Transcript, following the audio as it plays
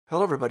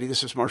Hello, everybody.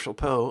 This is Marshall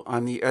Poe.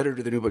 I'm the editor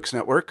of the New Books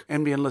Network.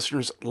 NBN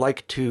listeners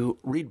like to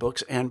read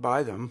books and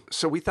buy them.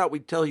 So we thought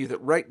we'd tell you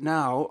that right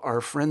now, our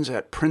friends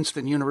at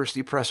Princeton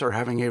University Press are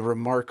having a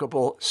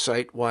remarkable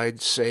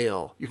site-wide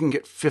sale. You can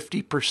get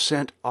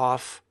 50%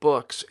 off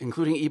books,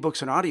 including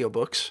ebooks and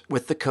audiobooks,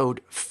 with the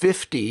code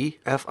 50,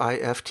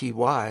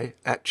 F-I-F-T-Y,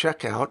 at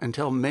checkout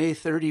until May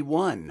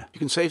 31. You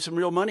can save some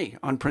real money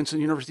on Princeton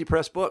University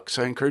Press books.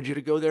 I encourage you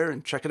to go there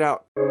and check it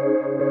out.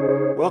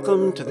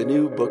 Welcome to the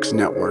New Books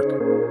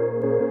Network.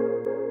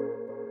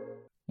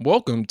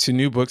 Welcome to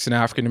New Books in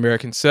African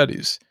American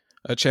Studies,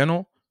 a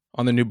channel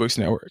on the New Books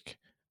Network.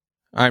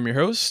 I'm your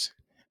host,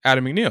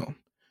 Adam McNeil.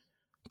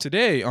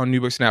 Today on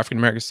New Books in African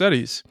American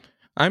Studies,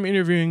 I'm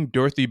interviewing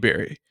Dorothy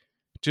Berry,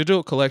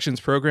 Digital Collections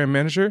Program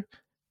Manager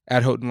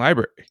at Houghton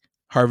Library,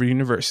 Harvard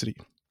University.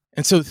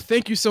 And so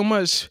thank you so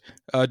much,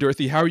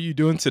 Dorothy. How are you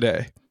doing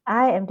today?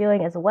 I am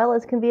doing as well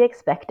as can be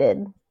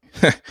expected.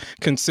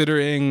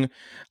 Considering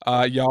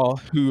y'all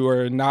who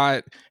are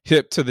not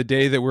hip to the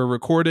day that we're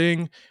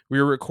recording,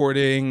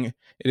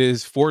 it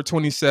is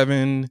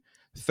 4/27,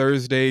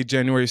 Thursday,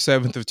 January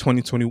 7th of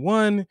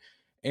 2021,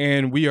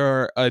 and we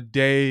are a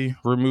day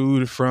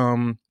removed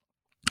from,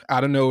 I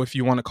don't know if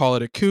you want to call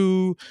it a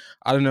coup,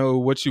 I don't know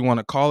what you want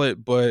to call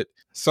it, but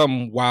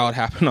some wild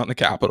happened on the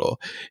Capitol,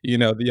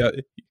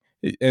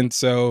 and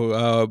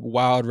so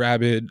wild,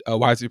 rabid,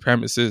 white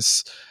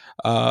supremacists,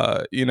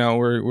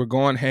 we're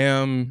going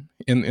ham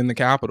in the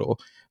Capitol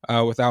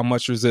without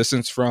much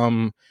resistance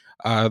from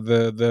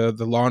the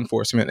law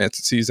enforcement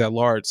entities at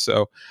large.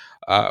 So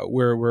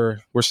we're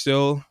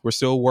still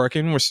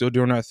working, we're still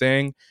doing our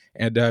thing,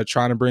 and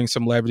trying to bring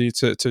some levity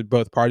to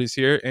both parties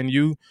here, and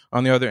you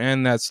on the other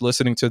end that's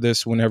listening to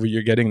this whenever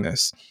you're getting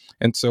this.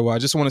 And so I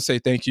just want to say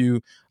thank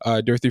you,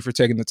 Dorothy, for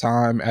taking the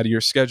time out of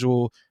your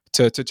schedule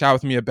to chat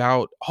with me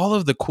about all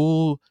of the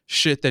cool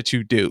shit that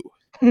you do.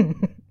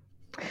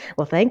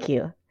 Well, thank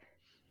you.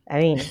 I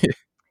mean,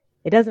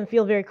 it doesn't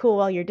feel very cool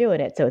while you're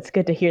doing it, so it's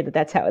good to hear that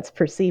that's how it's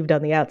perceived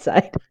on the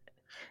outside.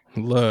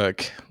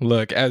 Look,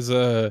 as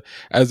a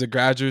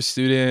graduate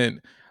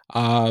student,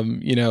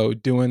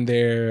 doing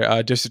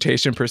their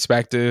dissertation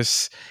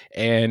prospectus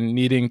and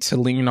needing to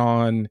lean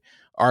on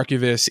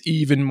archivists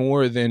even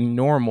more than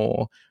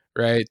normal,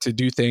 right, to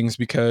do things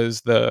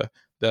because the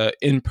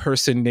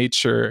in-person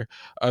nature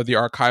of the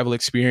archival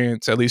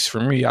experience, at least for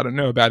me, I don't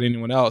know about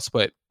anyone else,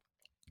 but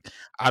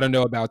I don't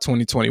know about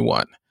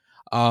 2021.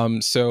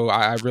 So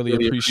I really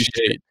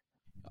appreciate,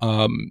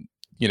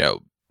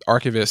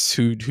 archivists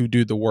who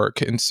do the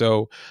work. And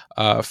so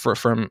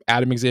from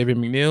Adam Xavier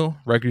McNeil,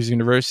 Rutgers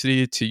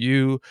University, to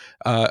you,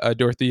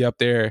 Dorothy up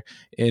there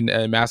in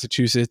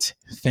Massachusetts,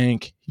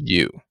 thank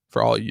you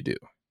for all you do.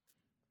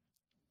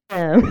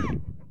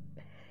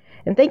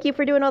 And thank you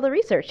for doing all the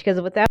research,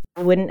 because without it,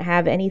 we wouldn't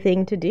have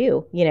anything to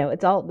do.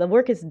 It's all, the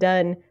work is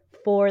done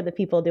for the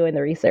people doing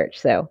the research.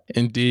 So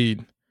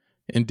Indeed.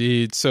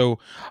 So,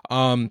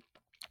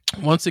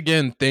 once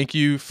again, thank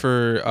you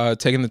for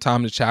taking the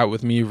time to chat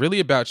with me,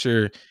 really about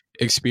your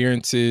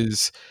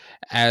experiences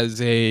as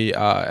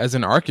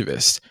an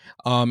archivist.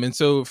 And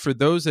so, for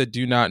those that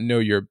do not know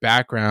your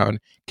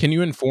background, can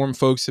you inform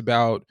folks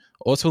about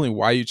ultimately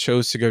why you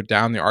chose to go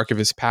down the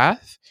archivist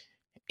path?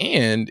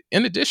 And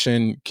in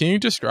addition, can you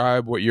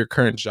describe what your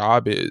current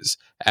job is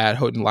at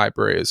Houghton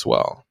Library as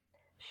well?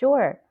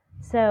 Sure.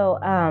 So,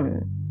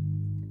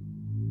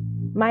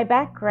 my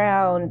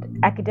background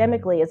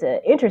academically is an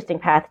interesting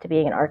path to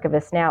being an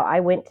archivist. Now, I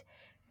went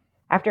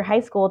after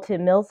high school to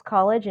Mills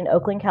College in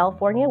Oakland,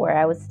 California, where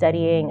I was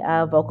studying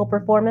vocal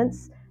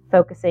performance,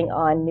 focusing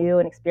on new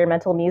and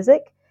experimental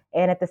music.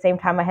 And at the same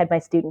time, I had my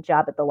student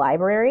job at the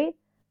library.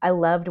 I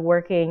loved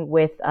working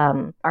with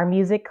our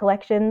music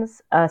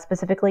collections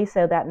specifically.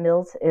 So that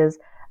Mills is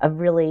a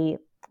really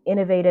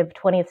innovative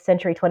 20th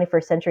century,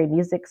 21st century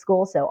music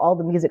school. So all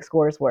the music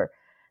scores were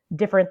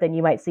different than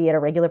you might see at a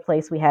regular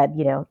place. We had,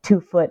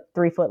 2-foot,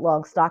 3-foot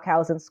long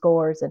Stockhausen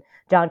scores and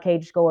John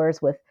Cage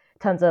scores with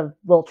tons of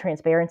little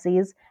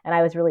transparencies. And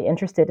I was really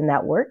interested in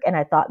that work. And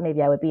I thought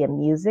maybe I would be a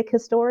music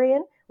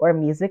historian or a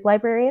music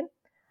librarian.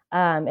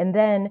 And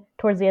then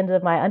towards the end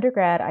of my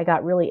undergrad, I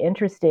got really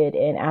interested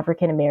in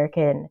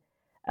African-American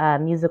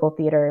musical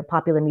theater,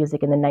 popular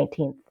music in the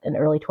 19th and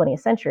early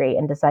 20th century,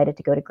 and decided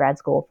to go to grad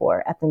school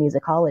for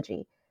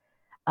ethnomusicology.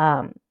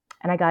 And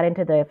I got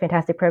into the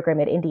fantastic program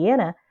at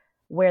Indiana,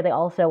 where they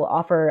also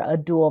offer a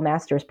dual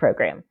master's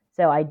program.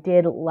 So I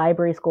did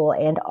library school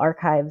and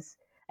archives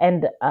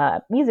and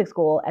music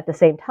school at the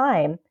same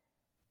time,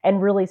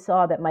 and really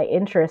saw that my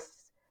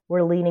interests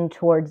were leaning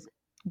towards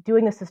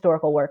doing this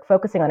historical work,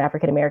 focusing on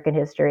African-American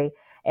history,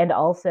 and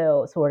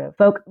also sort of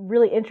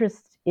really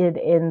interested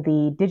in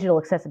the digital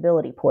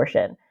accessibility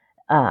portion,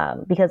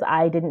 because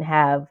I didn't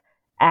have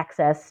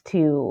access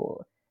to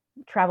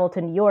travel to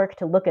New York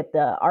to look at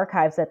the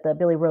archives at the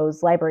Billy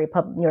Rose Library,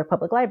 New York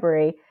Public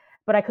Library,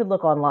 but I could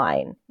look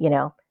online,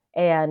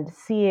 and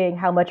seeing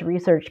how much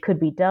research could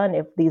be done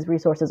if these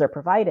resources are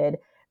provided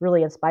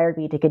really inspired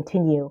me to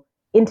continue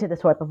into the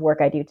sort of work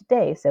I do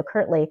today. So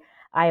currently,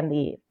 I am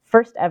the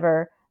first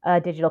ever a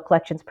digital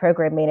collections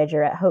program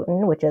manager at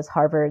Houghton, which is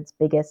Harvard's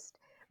biggest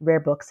rare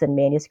books and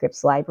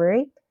manuscripts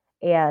library.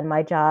 And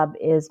my job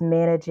is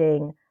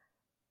managing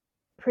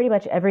pretty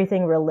much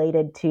everything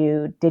related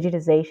to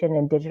digitization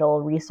and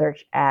digital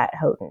research at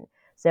Houghton.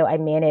 So I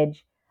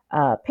manage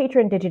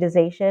patron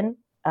digitization,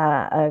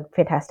 a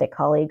fantastic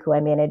colleague who I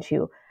manage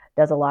who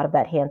does a lot of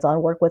that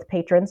hands-on work with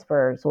patrons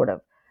for sort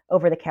of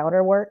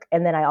over-the-counter work.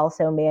 And then I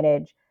also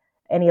manage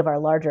any of our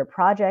larger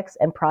projects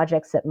and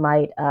projects that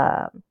might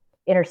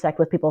intersect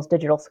with people's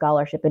digital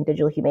scholarship and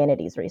digital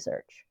humanities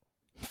research.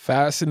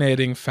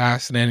 Fascinating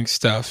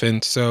stuff.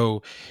 And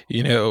so,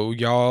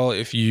 y'all,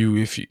 if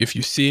you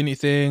see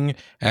anything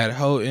at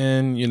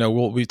Houghton,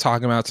 we'll be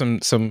talking about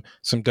some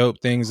dope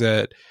things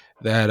that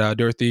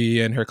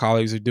Dorothy and her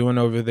colleagues are doing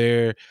over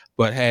there.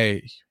 But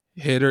hey,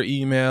 hit her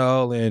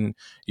email and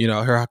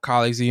her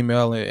colleagues'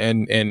 email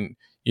and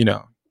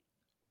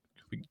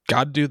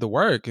got to do the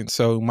work. And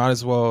so might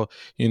as well,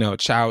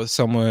 chat with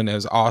someone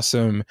as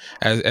awesome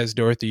as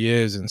Dorothy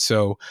is. And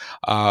so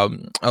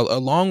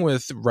along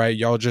with, right,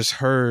 y'all just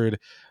heard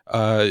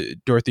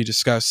Dorothy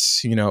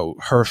discuss,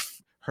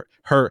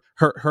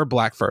 her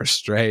Black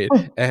First, right,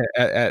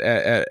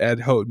 at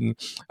Houghton.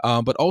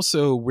 But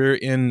also we're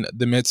in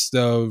the midst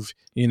of,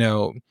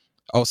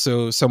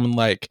 also someone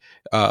like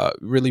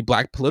really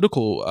Black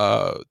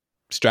political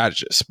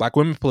strategists, Black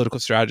women political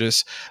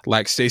strategists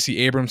like Stacey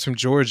Abrams from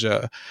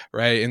Georgia,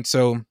 right? And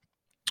so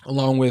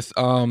along with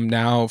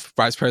now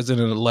Vice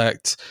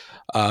President-elect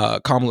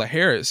Kamala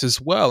Harris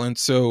as well. And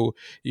so,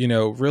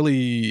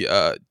 really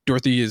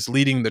Dorothy is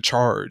leading the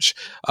charge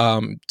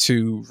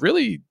to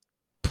really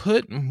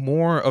put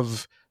more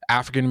of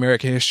African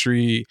American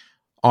history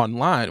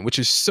online, which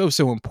is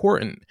so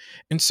important.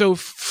 And so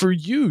for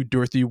you,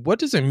 Dorothy, what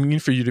does it mean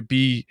for you to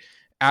be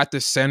at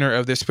the center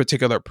of this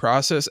particular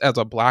process as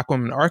a Black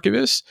woman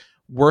archivist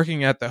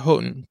working at the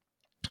Houghton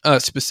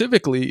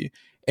specifically,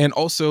 and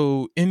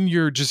also in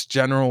your just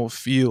general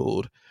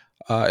field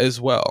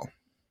as well?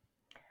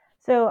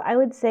 So I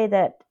would say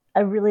that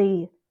a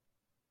really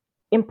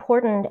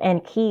important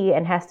and key,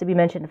 and has to be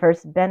mentioned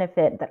first,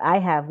 benefit that I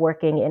have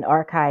working in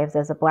archives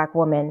as a Black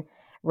woman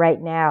right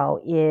now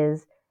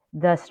is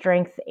the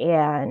strength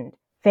and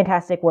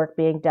fantastic work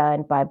being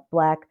done by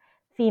Black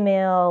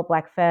female,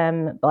 Black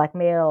femme, Black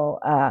male,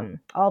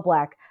 all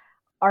Black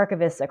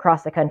archivists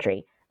across the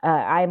country.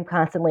 I'm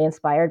constantly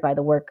inspired by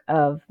the work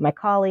of my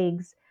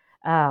colleagues,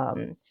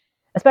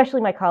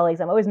 especially my colleagues.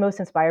 I'm always most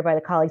inspired by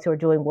the colleagues who are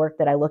doing work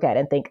that I look at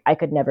and think I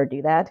could never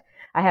do that.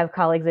 I have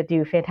colleagues that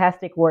do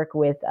fantastic work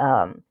with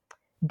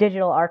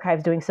digital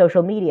archives, doing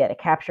social media to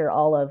capture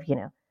all of,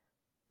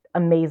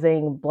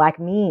 amazing Black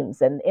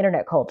memes and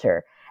internet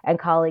culture, and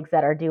colleagues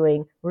that are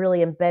doing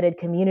really embedded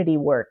community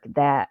work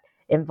that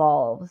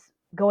involves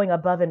going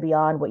above and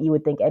beyond what you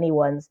would think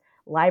anyone's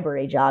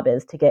library job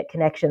is to get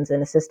connections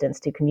and assistance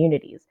to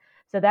communities.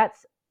 So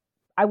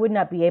I would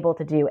not be able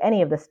to do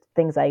any of the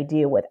things I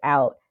do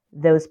without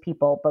those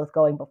people, both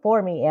going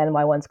before me and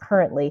my ones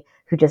currently,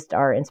 who just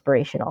are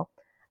inspirational.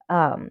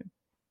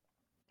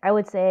 I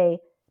would say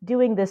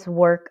doing this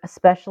work,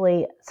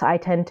 especially, so I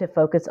tend to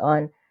focus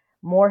on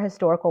more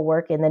historical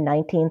work in the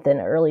 19th and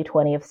early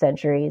 20th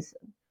centuries,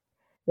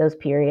 those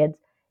periods.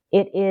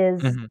 It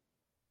is,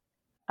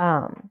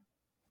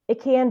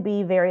 it can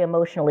be very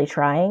emotionally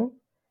trying,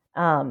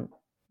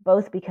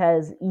 both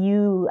because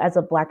you as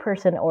a Black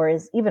person, or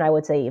as even I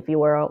would say if you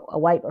were a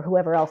white or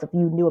whoever else, if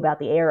you knew about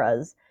the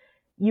eras,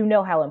 you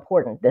know how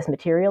important this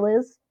material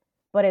is,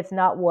 but it's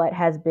not what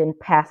has been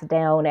passed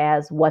down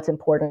as what's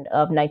important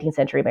of 19th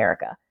century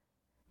America.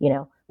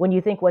 When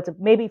you think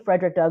maybe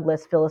Frederick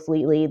Douglass, Phyllis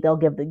Wheatley, they'll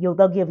give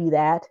you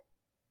that.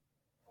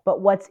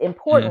 But what's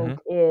important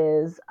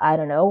is, I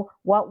don't know,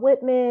 Walt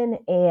Whitman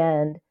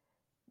and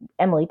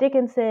Emily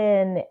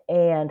Dickinson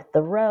and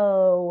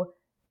Thoreau,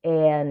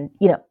 and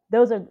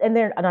those are, and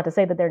they're not to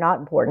say that they're not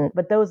important,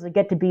 but those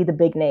get to be the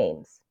big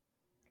names.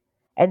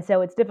 And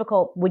so it's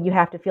difficult when you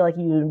have to feel like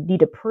you need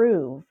to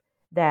prove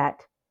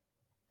that,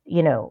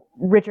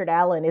 Richard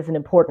Allen is an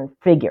important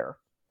figure,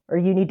 or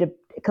you need to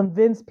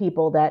convince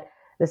people that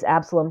this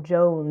Absalom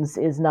Jones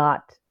is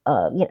not,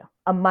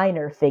 a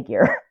minor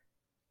figure.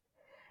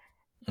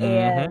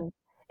 And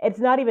it's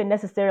not even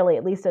necessarily,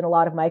 at least in a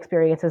lot of my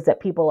experiences, that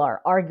people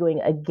are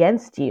arguing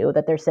against you,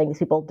 that they're saying these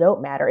people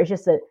don't matter. It's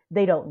just that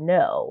they don't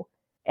know.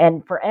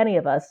 And for any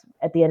of us,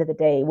 at the end of the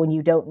day, when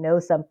you don't know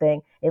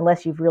something,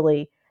 unless you've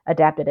really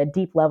adapted a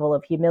deep level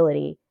of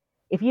humility,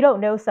 if you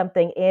don't know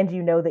something and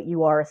you know that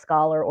you are a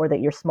scholar or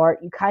that you're smart,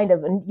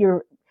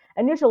 your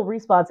initial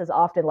response is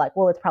often like,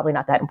 well, it's probably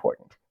not that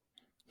important.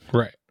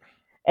 Right.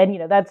 And,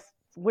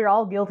 we're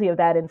all guilty of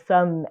that in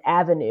some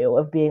avenue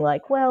of being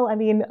like, well, I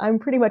mean, I'm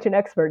pretty much an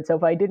expert, so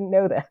if I didn't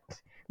know that,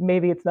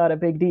 maybe it's not a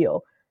big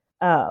deal.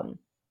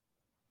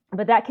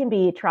 But that can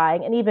be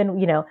trying. And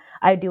even,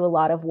 I do a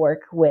lot of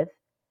work with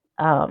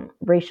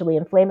racially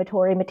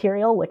inflammatory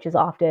material, which is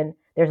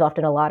there's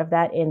often a lot of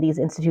that in these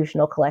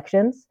institutional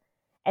collections.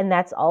 And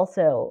that's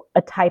also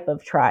a type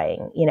of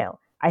trying.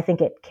 I think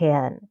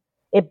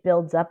it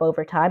builds up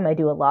over time. I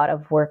do a lot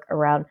of work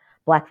around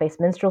blackface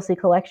minstrelsy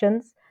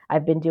collections.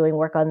 I've been doing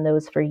work on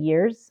those for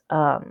years.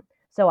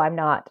 So I'm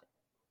not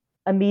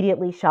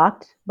immediately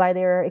shocked by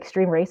their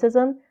extreme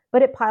racism,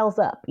 but it piles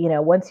up.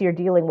 Once you're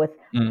dealing with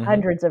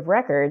hundreds of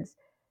records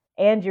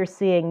and you're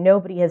seeing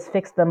nobody has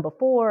fixed them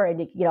before,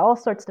 and it all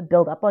starts to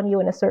build up on you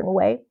in a certain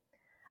way,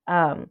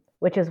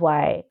 which is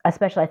why,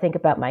 especially I think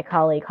about my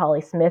colleague,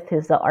 Holly Smith,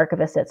 who's the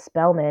archivist at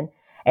Spelman,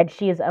 and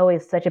she is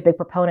always such a big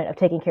proponent of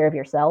taking care of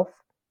yourself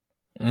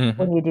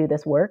when you do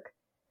this work.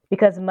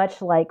 Because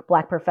much like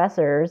Black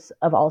professors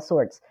of all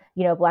sorts,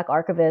 Black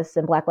archivists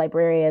and Black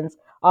librarians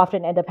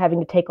often end up having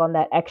to take on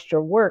that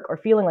extra work, or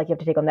feeling like you have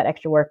to take on that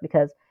extra work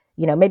because,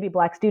 maybe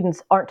Black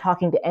students aren't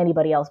talking to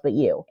anybody else but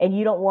you. And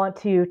you don't want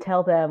to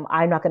tell them,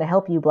 I'm not going to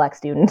help you, Black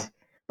student.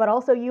 But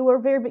also you are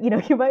very,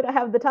 you might not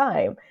have the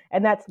time.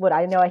 And that's what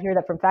I know. I hear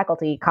that from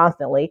faculty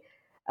constantly.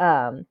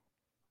 And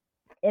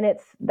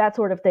it's that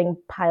sort of thing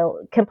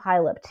can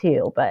pile up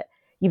too. But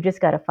you've just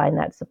got to find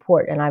that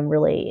support. And I'm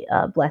really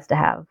blessed to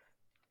have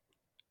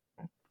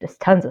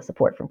just tons of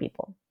support from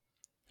people.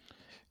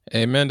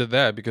 Amen to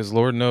that, because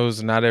Lord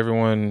knows not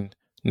everyone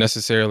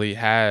necessarily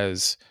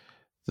has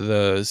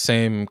the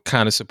same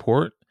kind of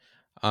support.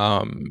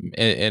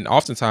 And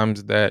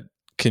oftentimes that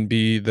can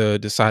be the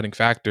deciding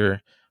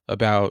factor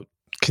about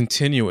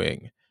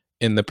continuing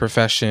in the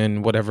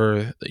profession,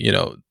 whatever,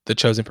 the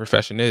chosen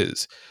profession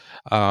is.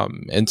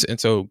 And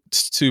so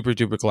super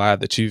duper glad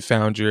that you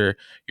found your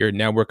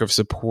network of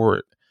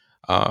support,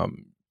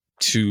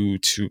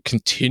 to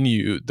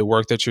continue the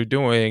work that you're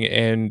doing,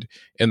 and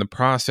in the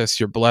process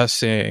you're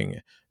blessing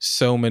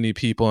so many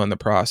people in the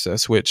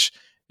process, which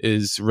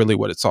is really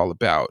what it's all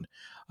about.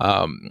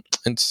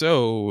 And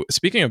so,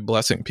 speaking of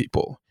blessing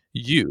people,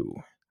 you,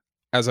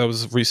 as I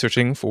was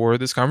researching for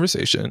this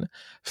conversation,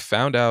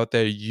 found out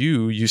that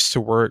you used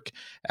to work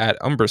at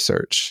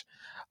UmbraSearch,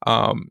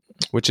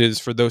 which is,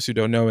 for those who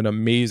don't know, an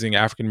amazing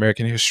African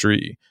American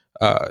history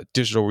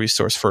digital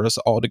resource for us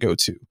all to go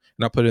to,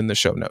 and I'll put it in the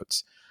show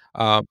notes.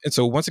 And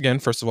so once again,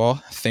 first of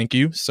all, thank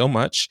you so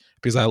much,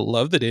 because I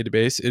love the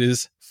database. It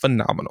is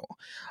phenomenal.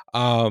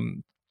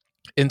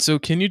 And so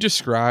can you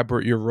describe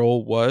what your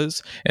role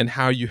was and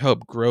how you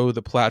helped grow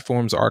the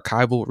platform's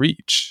archival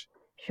reach?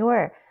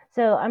 Sure.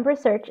 So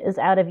UmbraSearch is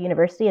out of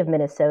University of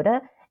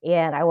Minnesota,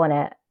 and I want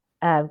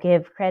to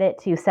give credit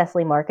to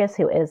Cecily Marcus,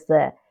 who is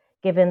the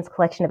Givens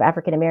Collection of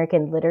African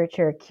American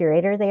Literature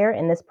curator there.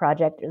 And this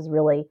project is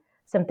really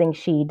something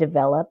she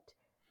developed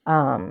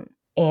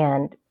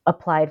and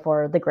applied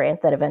for the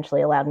grant that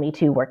eventually allowed me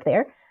to work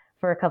there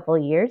for a couple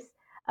of years.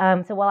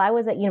 So while I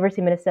was at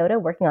University of Minnesota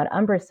working on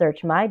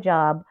UmbraSearch, my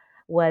job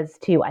was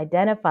to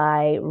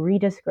identify,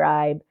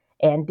 redescribe,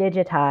 and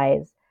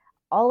digitize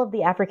all of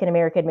the African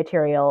American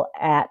material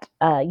at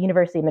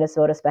University of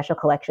Minnesota special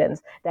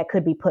collections that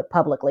could be put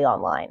publicly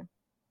online,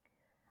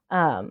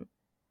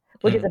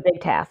 which is a big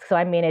task. So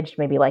I managed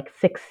maybe like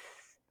 6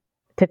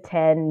 to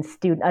 10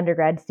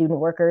 undergrad student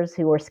workers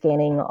who were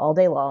scanning all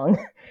day long.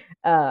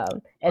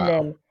 And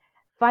then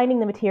finding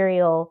the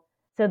material.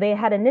 So they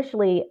had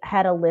initially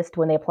had a list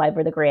when they applied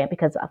for the grant,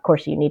 because of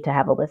course you need to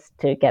have a list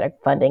to get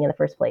funding in the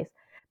first place.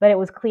 But it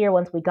was clear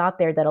once we got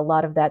there that a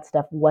lot of that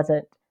stuff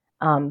wasn't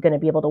going to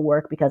be able to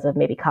work because of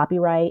maybe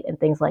copyright and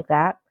things like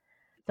that.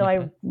 So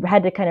I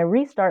had to kind of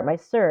restart my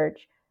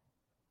search,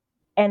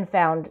 and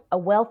found a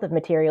wealth of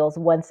materials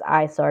once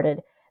I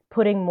started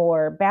putting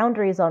more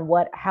boundaries on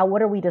what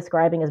are we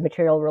describing as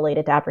material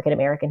related to African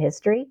American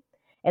history.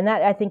 And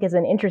that, I think, is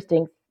an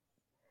interesting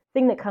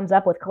thing that comes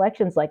up with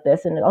collections like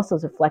this, and it also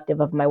is reflective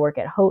of my work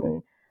at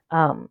Houghton,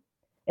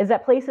 is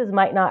that places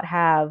might not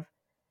have,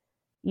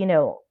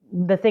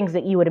 the things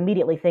that you would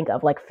immediately think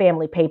of, like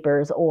family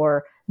papers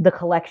or the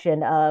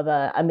collection of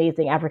an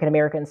amazing African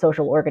American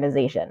social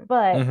organization.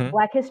 But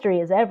Black history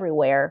is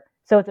everywhere.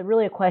 So it's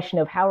really a question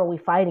of how are we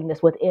finding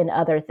this within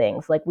other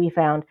things. Like we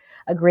found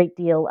a great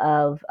deal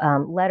of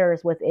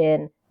letters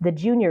within the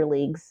Junior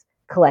League's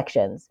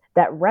collections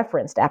that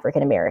referenced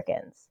African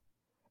Americans.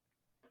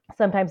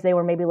 Sometimes they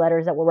were maybe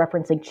letters that were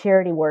referencing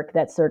charity work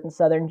that certain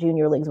Southern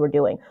junior leagues were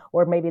doing,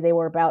 or maybe they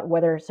were about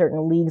whether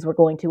certain leagues were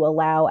going to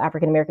allow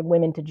African American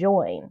women to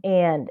join.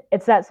 And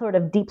it's that sort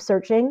of deep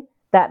searching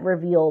that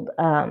revealed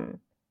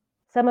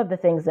some of the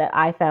things that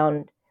I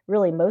found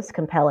really most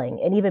compelling.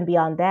 And even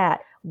beyond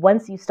that,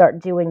 once you start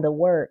doing the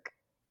work,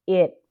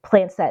 it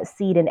plants that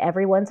seed in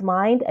everyone's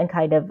mind and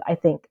kind of, I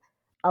think,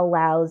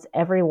 allows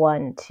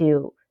everyone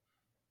to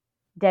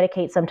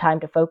dedicate some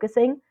time to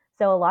focusing.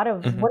 So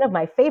one of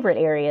my favorite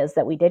areas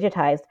that we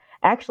digitized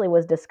actually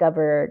was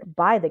discovered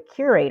by the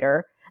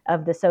curator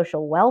of the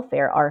social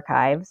welfare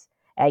archives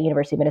at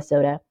University of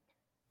Minnesota,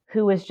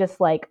 who was just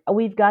like,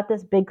 we've got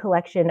this big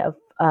collection of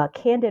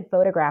candid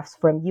photographs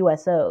from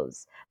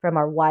USOs from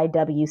our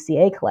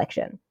YWCA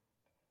collection.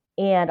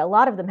 And a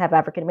lot of them have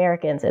African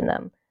Americans in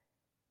them.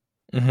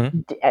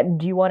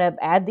 Do you want to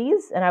add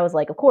these? And I was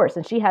like, of course.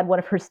 And she had one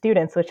of her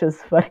students, which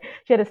was funny.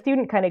 She had a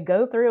student kind of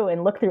go through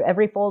and look through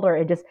every folder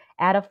and just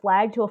add a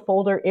flag to a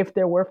folder if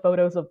there were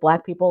photos of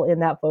Black people in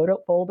that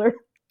folder.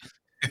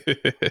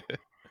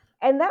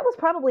 And that was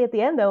probably at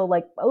the end, though,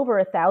 like over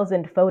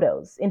 1,000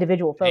 photos,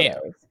 individual Damn.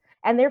 photos.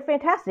 And they're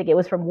fantastic. It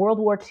was from World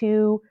War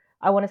II,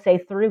 I want to say,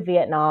 through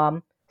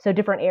Vietnam. So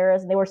different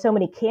eras. And there were so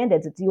many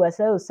candids. It's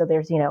USOs. So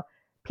there's,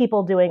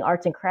 people doing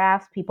arts and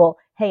crafts, people,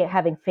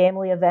 having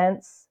family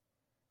events.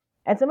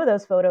 And some of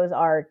those photos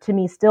are, to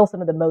me, still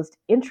some of the most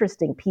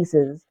interesting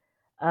pieces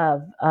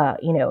of,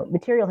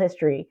 material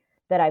history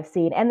that I've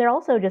seen. And they're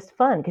also just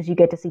fun because you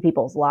get to see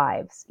people's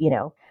lives,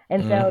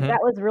 And so that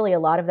was really a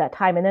lot of that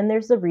time. And then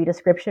there's the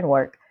redescription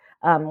work,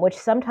 which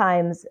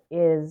sometimes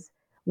is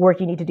work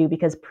you need to do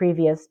because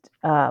previous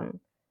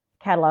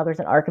catalogers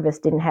and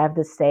archivists didn't have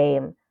the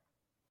same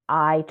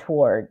eye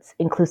towards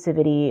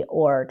inclusivity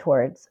or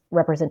towards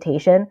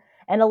representation.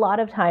 And a lot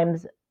of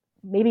times,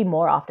 maybe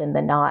more often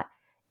than not,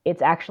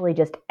 it's actually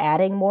just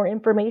adding more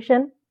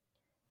information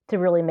to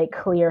really make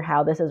clear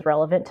how this is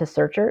relevant to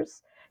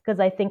searchers. Because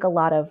I think a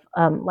lot of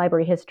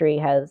library history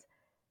has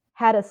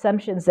had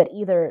assumptions that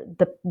either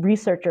the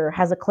researcher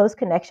has a close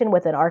connection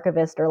with an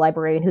archivist or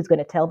librarian who's going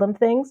to tell them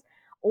things,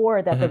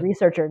 or that the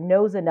researcher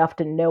knows enough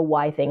to know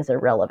why things are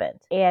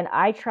relevant. And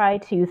I try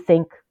to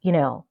think,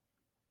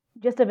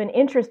 just of an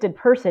interested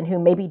person who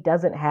maybe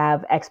doesn't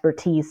have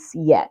expertise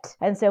yet.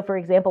 And so, for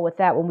example, with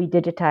that, when we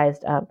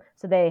digitized,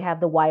 so they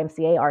have the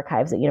YMCA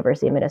archives at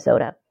University of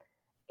Minnesota.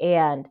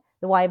 And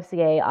the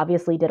YMCA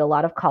obviously did a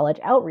lot of college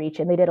outreach,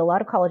 and they did a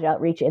lot of college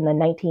outreach in the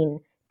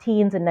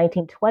 19-teens and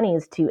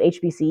 1920s to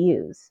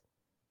HBCUs.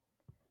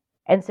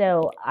 And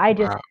so I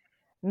just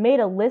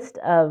made a list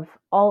of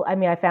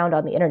I found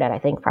on the internet, I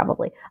think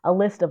probably, a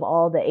list of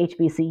all the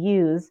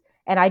HBCUs,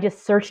 and I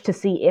just searched to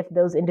see if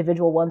those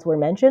individual ones were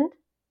mentioned.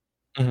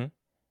 Mm-hmm.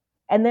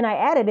 And then I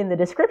added in the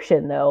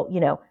description, though,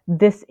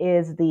 this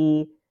is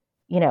the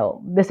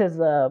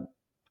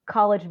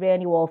college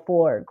manual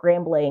for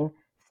Grambling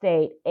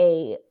State,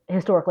 a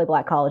historically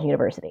Black college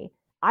university.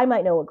 I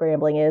might know what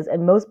Grambling is,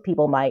 and most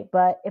people might,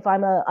 but if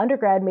I'm an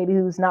undergrad, maybe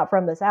who's not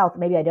from the South,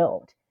 maybe I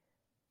don't.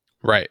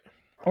 Right.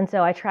 And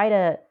so I try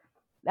to.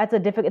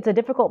 It's a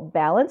difficult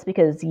balance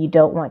because you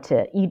don't want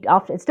to.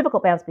 It's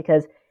difficult balance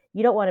because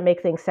you don't want to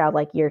make things sound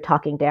like you're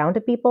talking down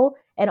to people.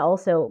 And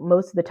also,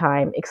 most of the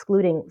time,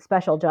 excluding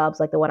special jobs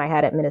like the one I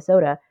had at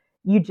Minnesota,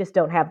 you just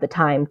don't have the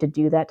time to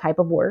do that type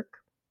of work.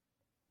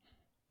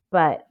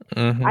 But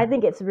I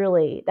think that's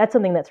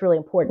something that's really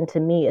important to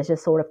me, is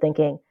just sort of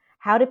thinking,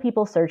 how do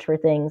people search for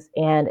things?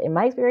 And in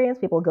my experience,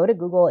 people go to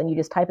Google and you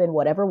just type in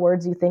whatever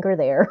words you think are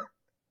there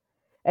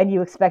and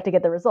you expect to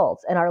get the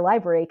results. And our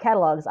library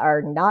catalogs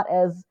are not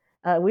as,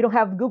 we don't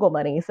have Google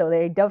money, so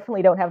they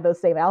definitely don't have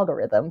those same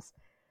algorithms.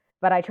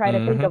 But I try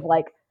to think of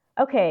like,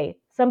 okay,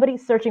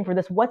 somebody's searching for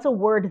this. What's a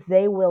word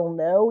they will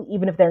know,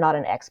 even if they're not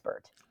an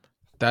expert?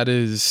 That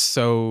is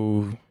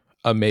so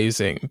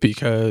amazing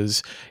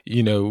because,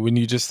 when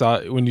you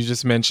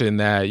just mentioned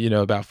that,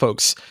 about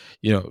folks,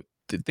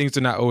 things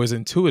are not always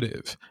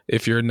intuitive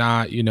if you're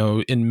not,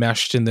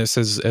 enmeshed in this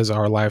as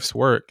our life's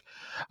work.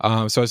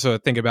 So I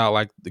think about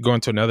like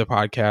going to another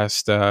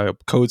podcast,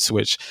 Code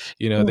Switch,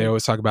 they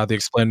always talk about the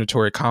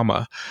explanatory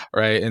comma,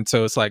 right? And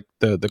so it's like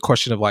the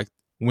question of like,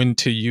 when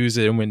to use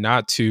it and when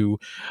not to,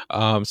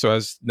 so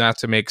as not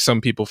to make some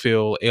people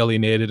feel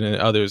alienated and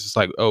others it's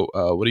like,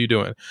 what are you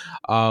doing?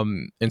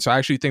 And so I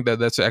actually think that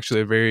that's actually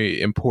a very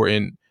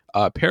important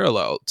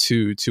parallel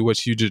to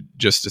what you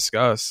just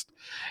discussed.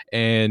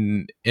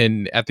 And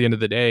at the end of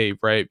the day,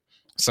 right,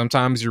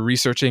 sometimes you're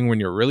researching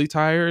when you're really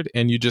tired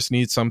and you just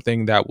need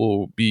something that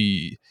will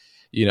be,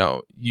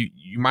 you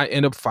might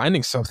end up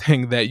finding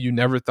something that you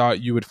never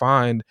thought you would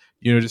find,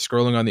 just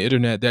scrolling on the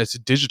internet that's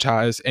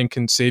digitized and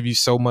can save you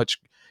so much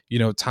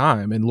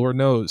time. And Lord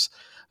knows,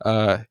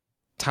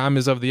 time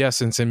is of the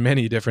essence in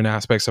many different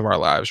aspects of our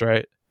lives,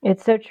 right?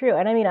 It's so true.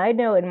 And I mean, I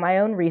know in my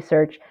own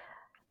research,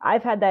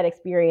 I've had that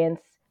experience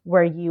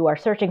where you are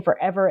searching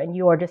forever and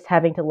you are just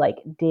having to like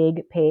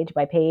dig page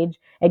by page,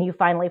 and you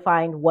finally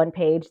find one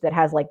page that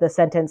has like the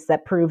sentence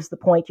that proves the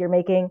point you're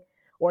making,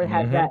 or it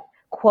has that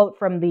quote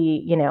from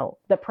the,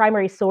 the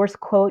primary source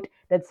quote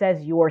that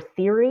says your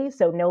theory.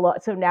 So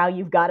now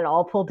you've got it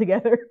all pulled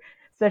together.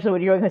 Especially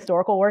when you're doing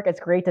historical work, it's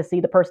great to see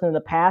the person in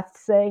the past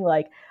saying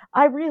like,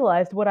 I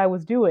realized what I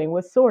was doing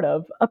was sort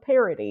of a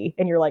parody.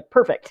 And you're like,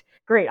 perfect,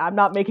 great. I'm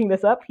not making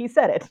this up. He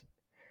said it.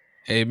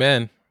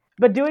 Amen.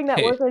 But doing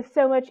that work is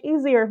so much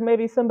easier if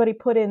maybe somebody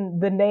put in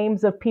the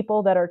names of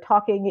people that are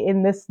talking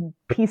in this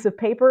piece of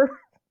paper.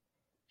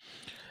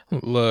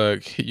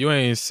 Look, you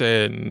ain't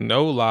said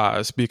no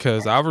lies,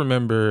 because I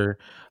remember,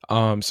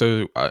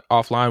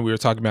 offline we were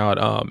talking about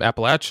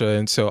Appalachia,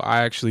 and so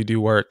I actually do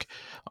work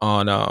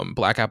on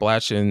Black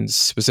Appalachians,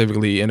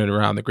 specifically in and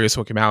around the Great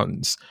Smoky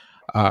Mountains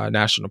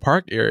National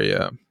Park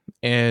area.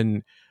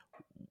 And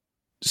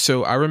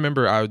so I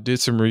remember I did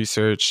some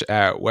research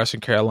at Western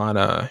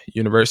Carolina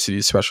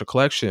University's Special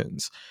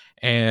Collections,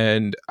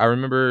 and I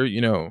remember,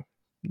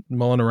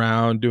 mulling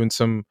around doing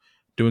some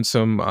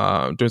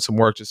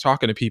work, just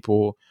talking to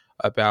people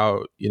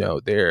about,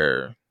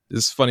 this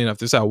is funny enough,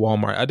 this is at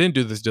Walmart. I didn't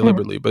do this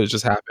deliberately, but it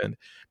just happened.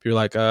 People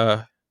were like,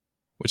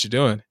 what you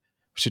doing?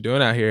 What you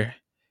doing out here?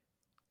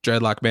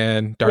 Dreadlock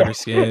man, darker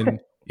skin,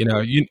 You know,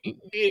 you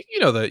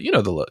know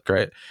the look,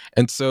 right?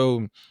 And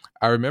so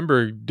I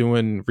remember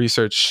doing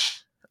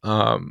research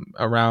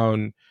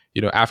around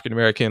African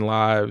American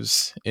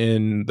lives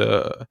in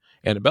the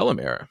antebellum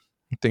era,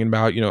 thinking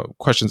about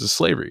questions of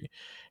slavery.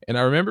 And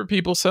I remember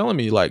people telling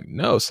me like,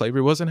 no,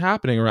 slavery wasn't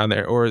happening around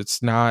there, or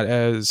it's not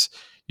as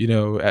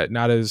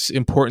not as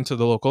important to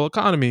the local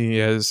economy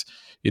as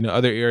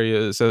other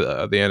areas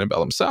of the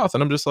antebellum South.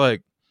 And I'm just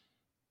like,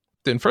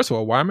 then first of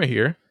all, why am I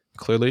here?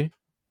 Clearly,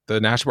 the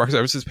National Park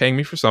Service is paying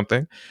me for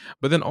something.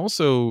 But then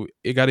also,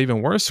 it got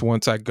even worse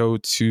once I go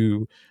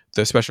to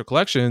the special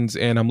collections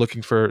and I'm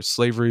looking for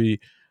slavery,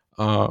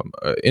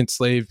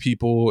 enslaved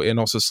people, and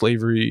also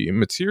slavery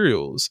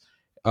materials,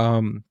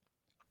 archival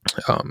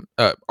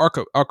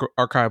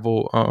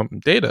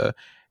data.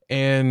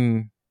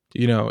 And,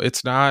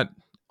 it's not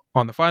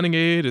on the finding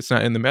aid, it's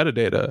not in the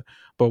metadata.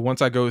 But once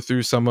I go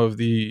through some of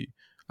the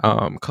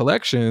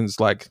collections,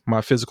 like my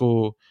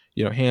physical,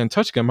 hand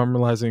touching them, I'm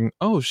realizing,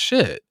 oh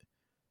shit.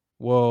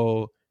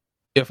 Well,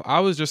 if I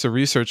was just a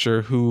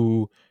researcher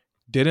who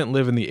didn't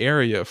live in the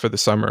area for the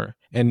summer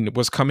and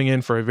was coming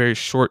in for a very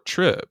short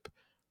trip,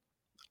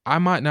 I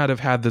might not have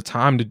had the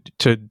time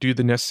to do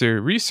the necessary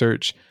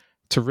research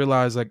to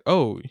realize like,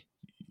 oh,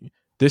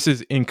 this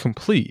is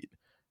incomplete.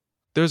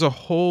 There's a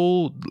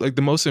whole, like,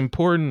 the most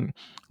important,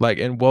 like,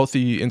 and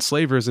wealthy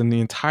enslavers in the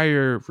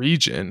entire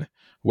region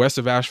west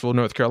of Asheville,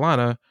 North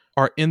Carolina,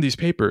 are in these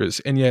papers.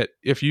 And yet,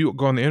 if you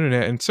go on the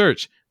internet and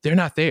search, they're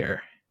not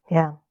there.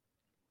 Yeah.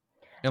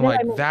 And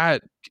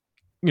that,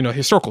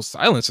 historical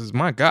silence is,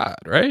 my God,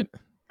 right?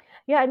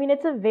 Yeah, I mean,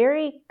 it's a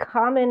very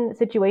common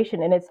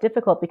situation, and it's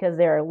difficult because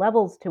there are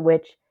levels to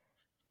which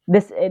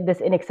this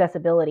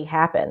inaccessibility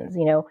happens.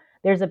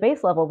 There's a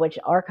base level which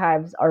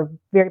archives are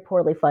very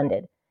poorly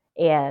funded,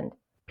 and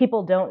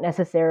people don't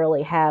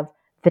necessarily have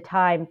the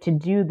time to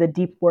do the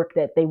deep work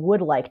that they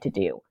would like to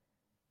do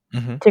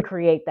to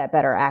create that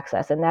better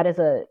access. And that is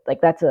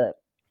that's a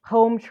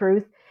home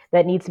truth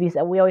that needs to be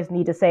said. We always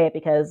need to say it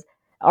because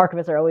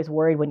archivists are always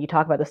worried when you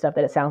talk about this stuff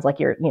that it sounds like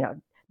you're,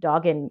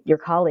 dogging your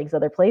colleagues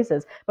other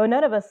places. But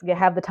none of us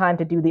have the time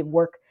to do the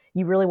work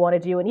you really want to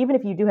do. And even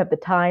if you do have the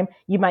time,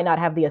 you might not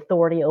have the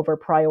authority over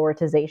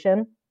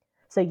prioritization.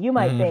 So you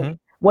might think,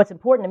 what's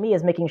important to me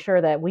is making sure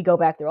that we go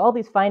back through all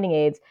these finding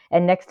aids,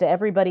 and next to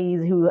everybody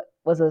who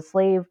was a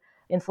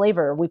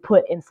enslaver, we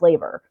put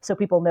enslaver so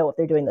people know if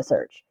they're doing the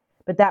search.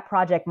 But that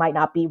project might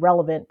not be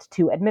relevant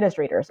to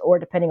administrators, or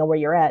depending on where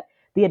you're at,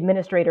 the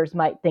administrators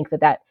might think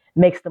that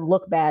makes them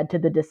look bad to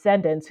the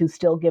descendants who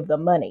still give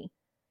them money.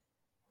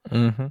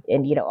 And,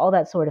 all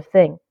that sort of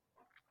thing.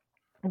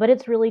 But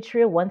it's really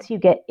true. Once you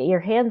get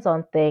your hands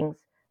on things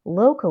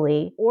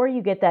locally, or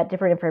you get that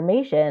different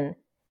information,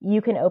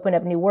 you can open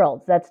up new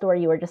worlds. That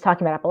story you were just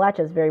talking about,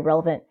 Appalachia, is very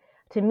relevant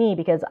to me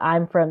because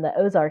I'm from the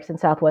Ozarks in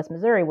Southwest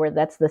Missouri, where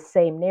that's the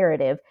same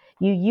narrative.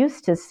 You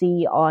used to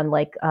see on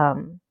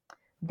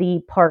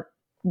the Park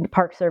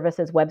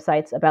Service's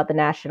websites about the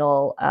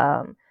national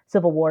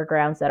Civil War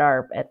grounds that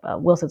are at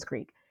Wilson's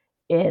Creek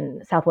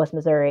in Southwest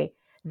Missouri,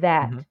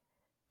 that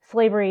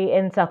slavery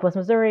in Southwest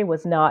Missouri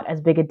was not as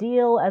big a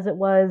deal as it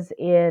was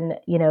in,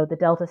 the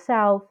Delta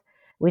South.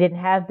 We didn't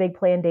have big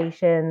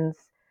plantations.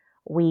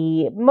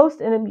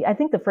 And I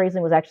think the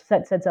phrasing was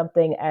actually said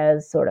something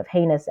as sort of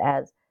heinous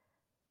as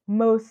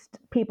most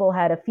people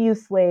had a few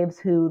slaves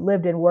who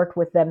lived and worked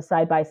with them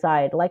side by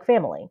side like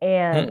family.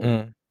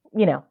 And,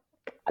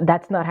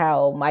 that's not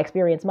how I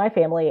experienced my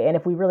family. And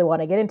if we really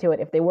want to get into it,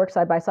 if they work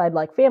side by side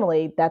like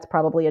family, that's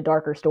probably a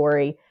darker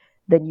story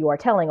than you are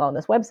telling on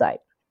this website.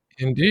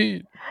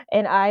 Indeed.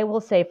 And I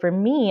will say, for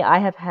me, I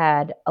have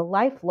had a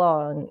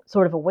lifelong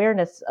sort of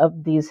awareness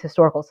of these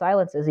historical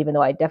silences, even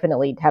though I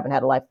definitely haven't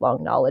had a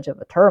lifelong knowledge of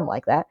a term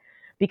like that,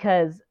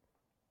 because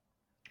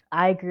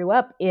I grew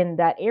up in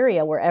that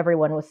area where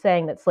everyone was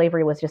saying that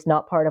slavery was just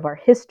not part of our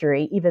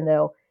history, even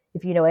though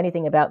if you know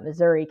anything about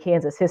Missouri,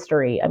 Kansas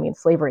history, I mean,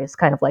 slavery is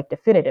kind of like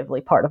definitively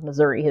part of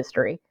Missouri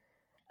history.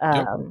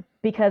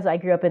 Because I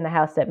grew up in the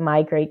house that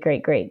my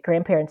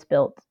great-great-great-grandparents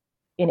built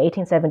in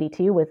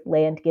 1872 with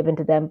land given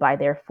to them by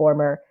their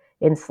former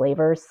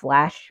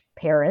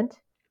enslaver/parent.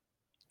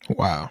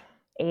 Wow.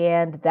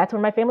 And that's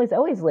where my family's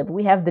always lived.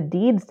 We have the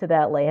deeds to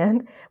that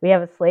land. We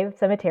have a slave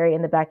cemetery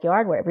in the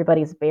backyard where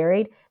everybody's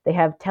buried. They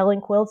have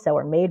telling quilts that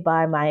were made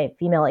by my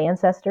female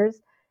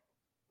ancestors.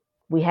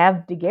 We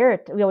have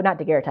not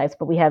daguerreotypes,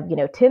 but we have,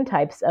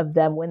 tintypes of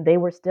them when they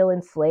were still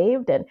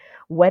enslaved, and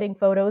wedding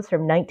photos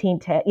from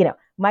 1910.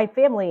 My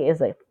family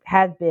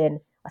has been,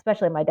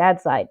 especially on my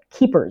dad's side,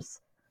 keepers.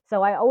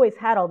 So I always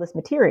had all this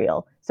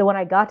material. So when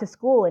I got to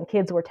school and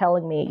kids were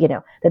telling me,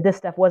 that this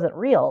stuff wasn't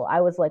real,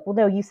 I was like, well,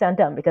 no, you sound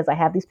dumb, because I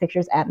have these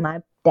pictures at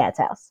my dad's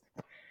house.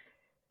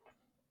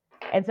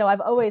 And so I've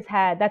always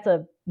had, it's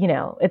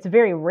a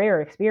very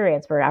rare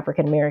experience for an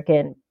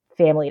African-American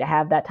family to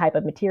have that type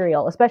of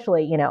material,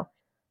 especially,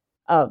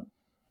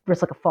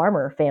 just like a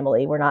farmer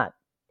family. We're not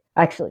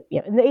actually,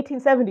 in the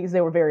 1870s,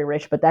 they were very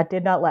rich, but that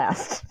did not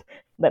last.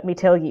 Let me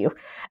tell you.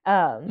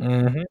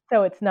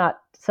 So it's not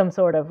some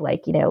sort of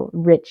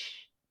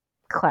rich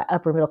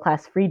upper middle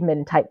class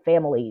freedman type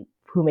family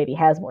who maybe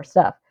has more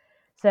stuff.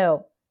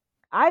 So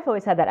I've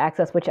always had that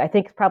access, which I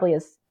think probably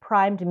has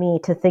primed me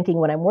to thinking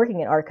when I'm working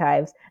in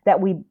archives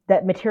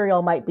that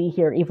material might be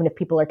here, even if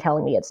people are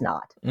telling me it's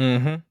not.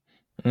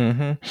 Mm-hmm.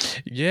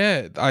 Mm-hmm.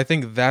 Yeah, I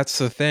think that's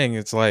the thing.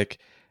 It's like,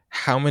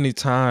 how many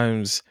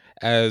times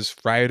as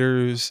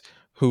writers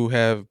who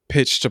have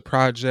pitched a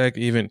project,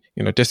 even,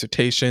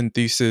 dissertation,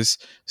 thesis,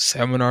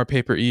 seminar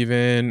paper,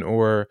 even,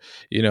 or,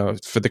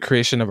 for the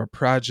creation of a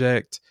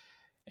project,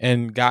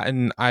 and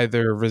gotten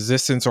either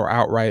resistance or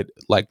outright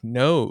like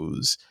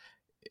no's,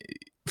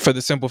 for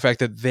the simple fact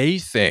that they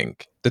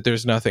think that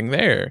there's nothing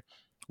there,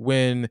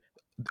 when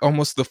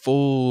almost the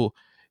full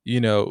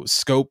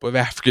scope of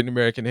African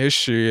American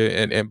history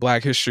and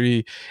Black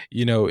history,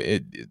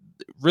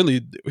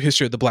 really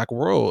history of the Black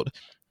world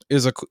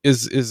is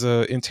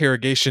a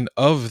interrogation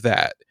of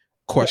that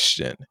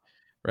question.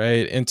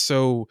 Right. And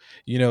so,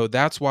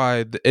 that's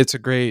why it's a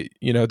great,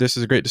 this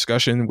is a great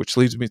discussion, which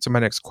leads me to my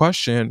next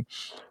question.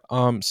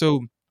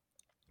 So,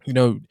 you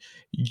know,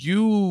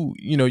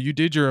 you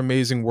did your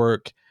amazing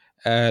work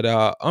at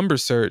Umber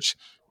Search,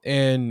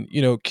 and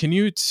can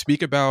you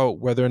speak about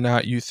whether or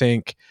not you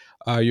think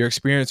your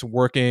experience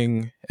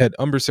working at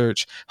Umber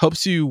Search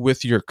helps you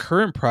with your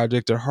current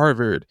project at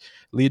Harvard,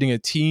 leading a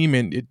team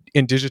in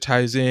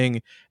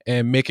digitizing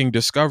and making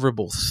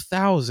discoverable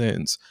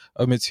thousands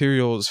of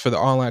materials for the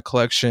online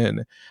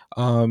collection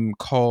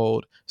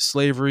called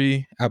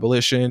Slavery,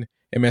 Abolition,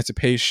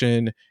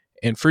 Emancipation,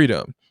 and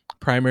Freedom: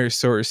 Primary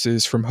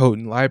Sources from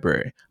Houghton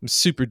Library? I'm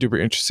super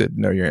duper interested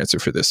to know your answer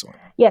for this one.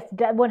 Yes,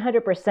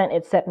 100%.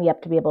 It set me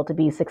up to be able to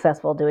be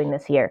successful doing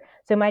this here.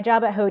 So my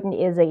job at Houghton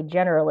is a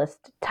generalist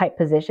type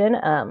position.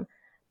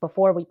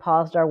 Before we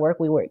paused our work,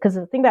 because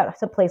the thing about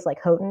some place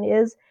like Houghton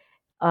is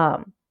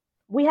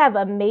we have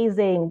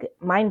amazing,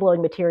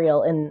 mind-blowing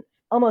material in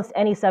almost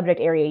any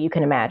subject area you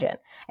can imagine.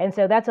 And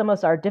so that's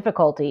almost our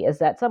difficulty, is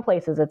that some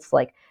places it's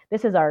like,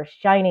 this is our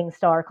shining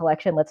star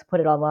collection, let's put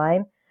it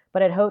online.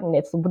 But at Houghton,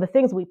 it's the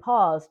things we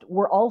paused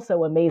were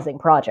also amazing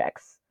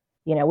projects.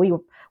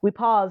 We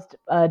paused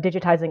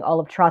digitizing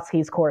all of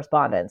Trotsky's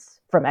correspondence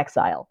from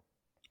exile.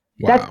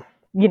 Wow.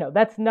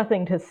 That's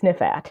nothing to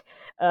sniff at.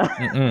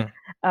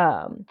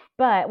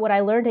 But what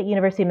I learned at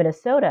University of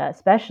Minnesota,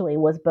 especially,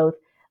 was both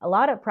a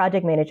lot of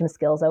project management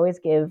skills. I always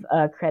give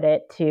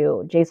credit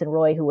to Jason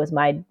Roy, who was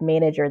my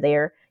manager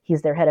there.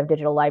 He's their head of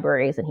digital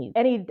libraries, and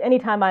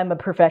anytime I'm a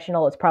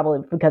professional, it's probably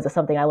because of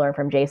something I learned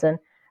from Jason,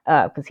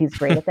 because he's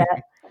great at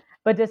that.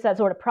 But just that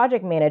sort of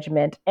project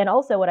management. And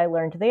also what I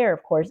learned there,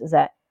 of course, is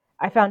that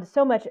I found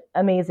so much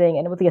amazing,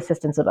 and with the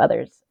assistance of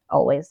others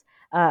always,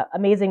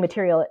 amazing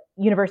material at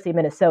University of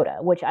Minnesota,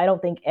 which I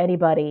don't think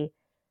anybody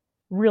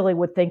really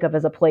would think of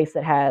as a place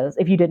that has,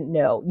 if you didn't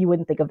know, you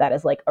wouldn't think of that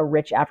as like a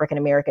rich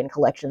African-American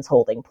collections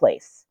holding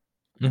place.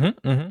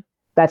 Mm-hmm, mm-hmm.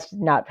 That's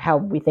not how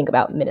we think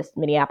about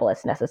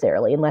Minneapolis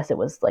necessarily, unless it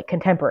was like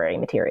contemporary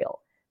material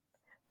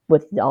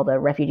with all the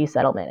refugee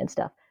settlement and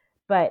stuff.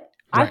 But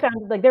right. I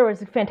found like there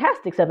was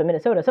fantastic stuff in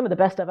Minnesota, some of the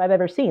best stuff I've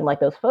ever seen,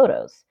 like those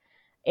photos.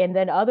 And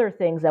then other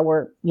things that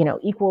were,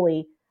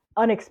 equally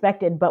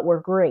unexpected, but were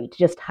great,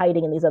 just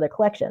hiding in these other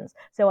collections.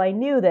 So I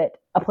knew that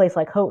a place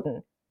like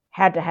Houghton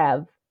had to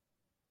have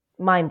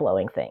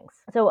mind-blowing things.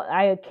 So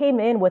I came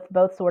in with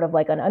both sort of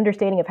like an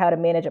understanding of how to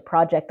manage a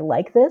project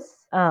like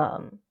this,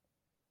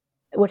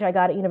 which I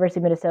got at University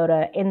of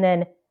Minnesota. And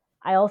then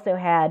I also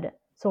had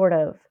sort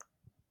of,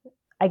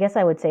 I guess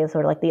I would say,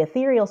 sort of like the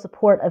ethereal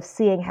support of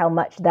seeing how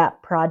much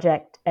that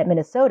project at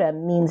Minnesota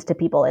means to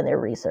people in their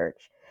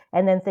research.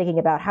 And then thinking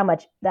about how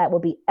much that will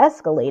be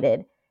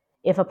escalated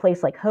if a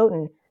place like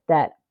Houghton,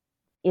 that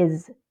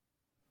is,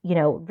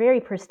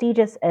 very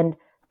prestigious and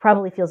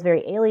probably feels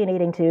very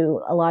alienating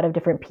to a lot of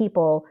different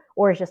people,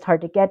 or is just hard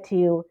to get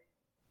to,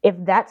 if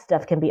that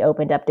stuff can be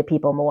opened up to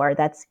people more,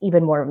 that's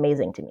even more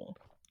amazing to me.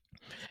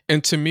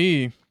 And to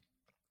me,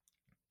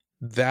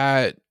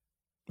 that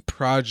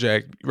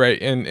project, right,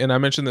 and I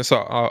mentioned this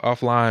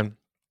offline,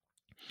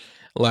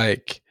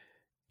 like,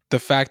 the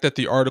fact that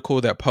the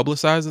article that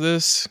publicized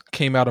this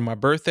came out on my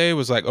birthday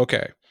was like,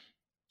 okay,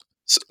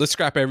 so let's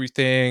scrap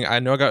everything. I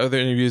know I got other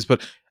interviews,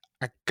 but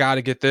I got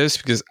to get this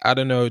because I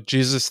don't know.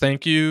 Jesus,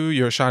 thank you.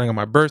 You're shining on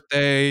my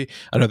birthday.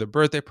 Another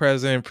birthday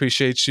present.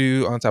 Appreciate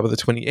you on top of the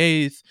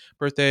 28th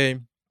birthday.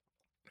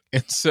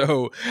 And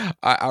so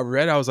I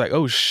read, I was like,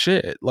 oh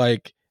shit.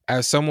 Like,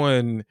 as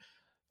someone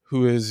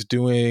who is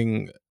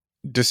doing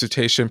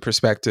dissertation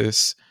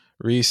prospectus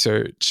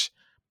research,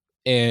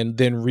 and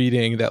then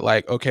reading that,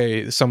 like,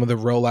 okay, some of the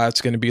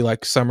rollout's going to be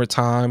like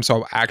summertime, so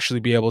I'll actually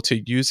be able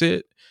to use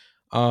it.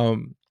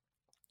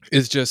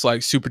 It's just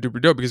like super duper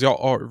dope, because y'all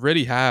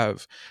already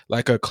have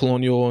like a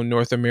colonial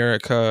North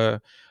America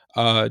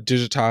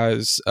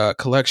digitized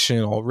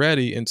collection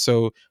already, and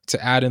so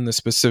to add in the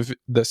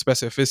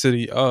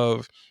specificity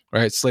of,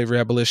 right, slavery,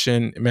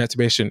 abolition,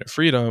 emancipation, and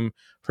freedom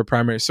for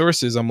primary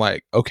sources, I'm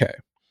like, okay,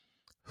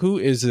 who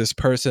is this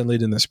person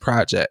leading this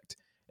project?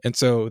 And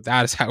so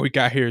that is how we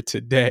got here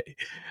today,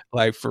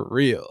 like, for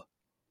real.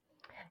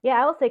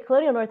 Yeah, I will say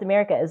Colonial North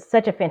America is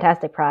such a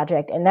fantastic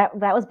project, and that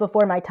was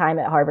before my time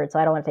at Harvard, so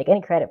I don't want to take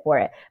any credit for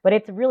it. But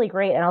it's really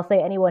great, and I'll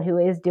say anyone who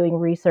is doing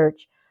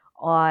research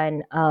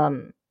on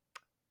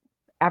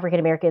African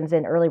Americans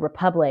in early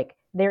Republic,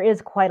 there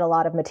is quite a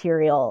lot of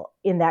material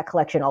in that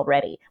collection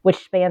already, which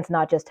spans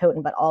not just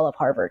Houghton but all of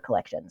Harvard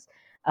collections.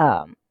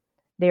 Um,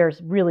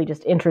 there's really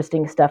just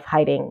interesting stuff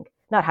hiding,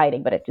 not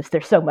hiding, but it just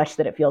there's so much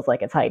that it feels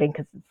like it's hiding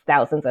because it's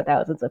thousands and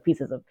thousands of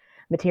pieces of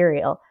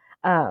material.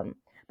 Um,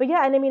 but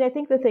yeah, and I mean, I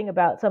think the thing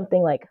about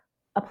something like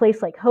a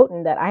place like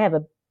Houghton that I have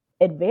a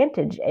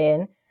advantage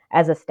in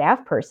as a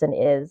staff person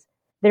is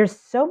there's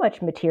so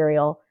much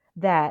material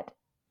that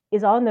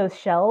is on those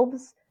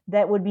shelves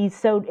that would be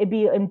it'd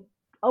be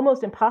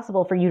almost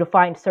impossible for you to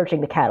find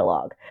searching the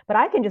catalog. But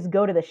I can just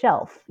go to the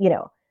shelf. You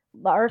know,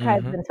 the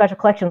archives Mm-hmm. and special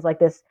collections like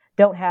this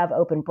don't have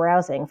open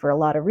browsing for a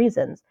lot of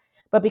reasons.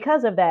 But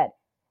because of that,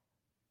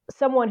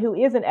 someone who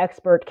is an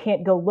expert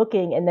can't go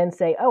looking and then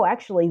say, oh,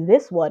 actually,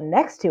 this one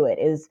next to it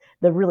is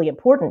the really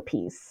important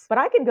piece. But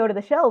I can go to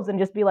the shelves and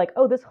just be like,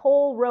 oh, this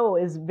whole row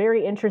is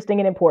very interesting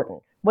and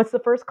important. What's the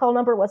first call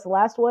number? What's the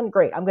last one?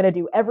 Great. I'm going to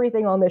do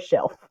everything on this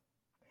shelf.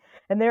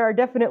 And there are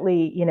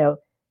definitely, you know,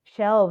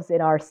 shelves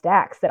in our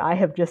stacks that I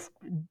have just,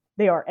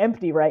 they are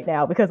empty right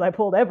now because I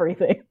pulled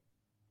everything.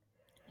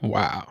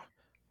 Wow.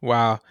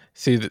 Wow.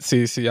 See,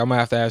 I'm gonna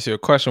have to ask you a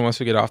question once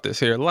we get off this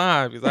here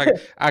live.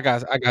 Because I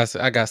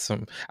got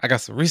some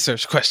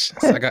research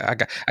questions. I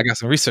got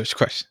some research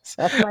questions.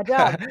 That's my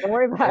job. Don't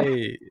worry about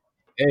it.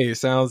 Hey,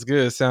 sounds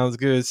good. Sounds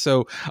good.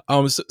 So,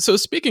 so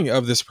speaking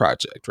of this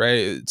project, right?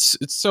 It's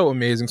so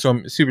amazing. So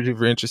I'm super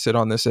duper interested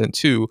on this end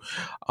too.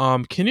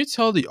 Can you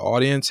tell the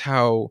audience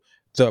how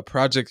the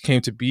project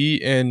came to be,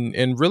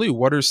 and really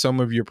what are some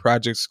of your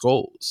project's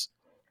goals?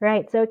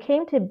 Right. So it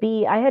came to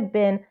be, I had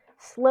been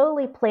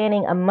slowly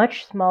planning a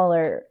much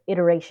smaller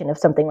iteration of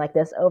something like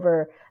this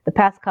over the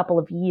past couple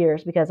of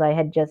years because I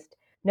had just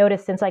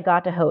noticed since I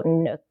got to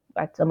Houghton,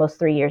 that's almost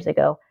 3 years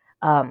ago,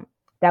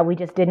 that we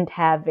just didn't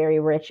have very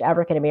rich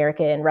African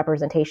American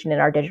representation in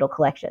our digital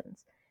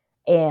collections.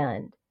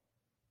 And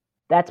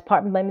that's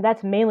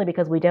mainly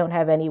because we didn't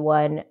have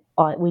anyone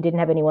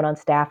on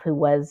staff who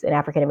was an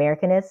African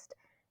Americanist.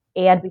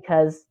 And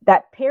because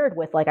that paired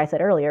with, like I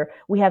said earlier,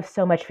 we have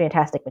so much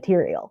fantastic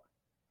material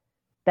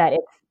that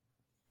it's,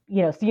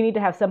 you know, so you need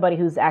to have somebody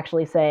who's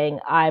actually saying,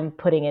 I'm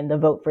putting in the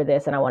vote for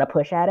this and I want to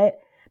push at it.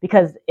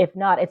 Because if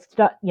not, it's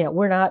not, you know,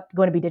 we're not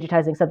going to be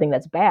digitizing something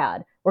that's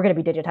bad. We're going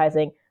to be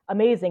digitizing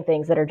amazing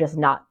things that are just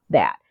not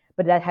that.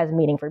 But that has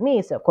meaning for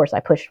me. So, of course, I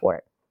pushed for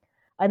it.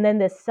 And then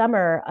this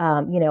summer,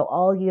 you know,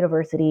 all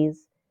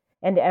universities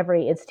and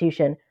every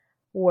institution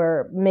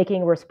were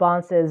making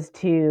responses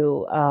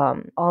to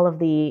all of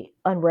the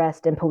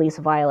unrest and police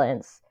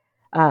violence.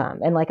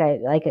 And like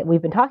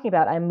we've been talking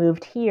about, I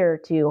moved here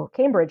to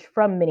Cambridge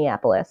from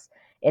Minneapolis,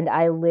 and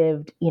I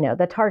lived, you know,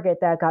 the target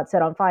that got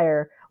set on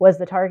fire was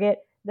the target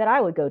that I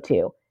would go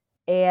to.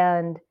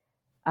 And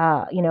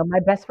you know, my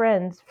best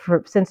friends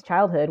since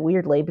childhood,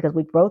 weirdly, because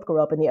we both grew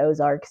up in the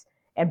Ozarks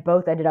and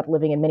both ended up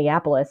living in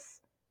Minneapolis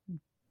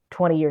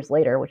 20 years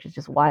later, which is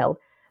just wild.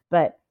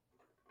 But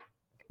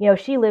you know,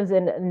 she lives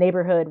in a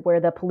neighborhood where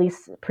the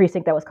police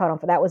precinct that was caught on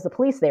fire, that was the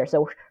police there.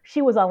 So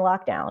she was on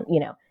lockdown. You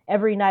know,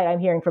 every night I'm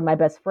hearing from my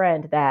best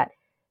friend that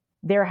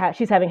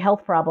she's having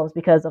health problems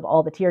because of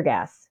all the tear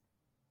gas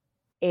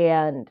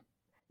and,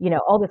 you know,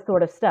 all this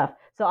sort of stuff.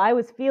 So I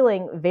was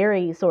feeling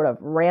very sort of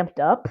ramped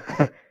up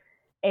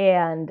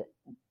and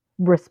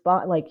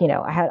like, you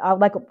know,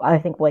 I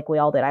think like we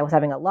all did, I was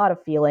having a lot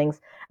of feelings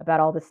about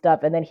all this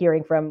stuff, and then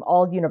hearing from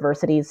all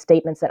universities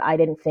statements that I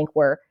didn't think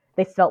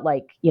they felt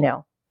like, you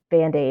know,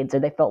 Band-Aids, or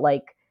they felt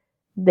like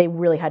they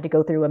really had to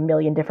go through a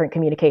million different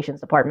communications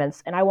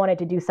departments. And I wanted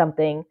to do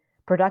something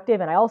productive,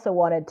 and I also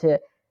wanted to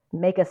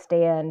make a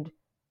stand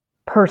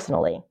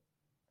personally.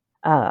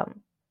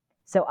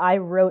 So I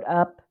wrote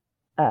up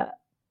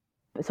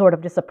sort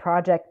of just a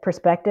project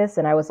prospectus,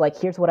 and I was like,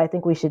 here's what I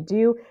think we should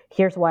do.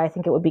 Here's why I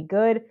think it would be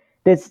good.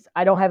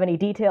 I don't have any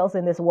details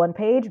in this one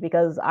page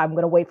because I'm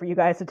going to wait for you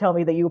guys to tell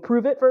me that you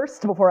approve it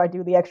first before I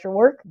do the extra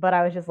work. But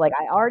I was just like,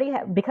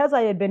 because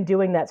I had been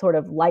doing that sort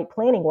of light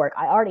planning work,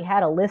 I already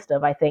had a list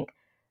of, I think,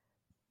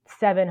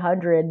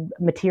 700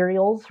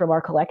 materials from our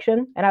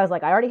collection. And I was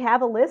like, I already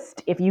have a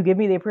list. If you give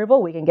me the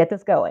approval, we can get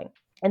this going.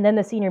 And then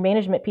the senior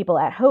management people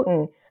at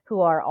Houghton,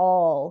 who are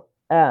all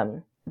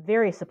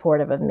very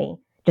supportive of me,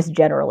 just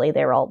generally,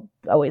 they're all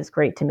always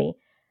great to me.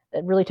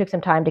 It really took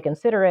some time to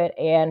consider it,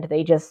 and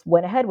they just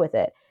went ahead with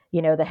it.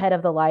 You know, the head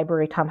of the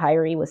library, Tom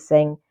Hyrie, was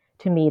saying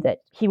to me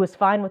that he was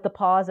fine with the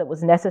pause. It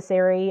was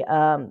necessary.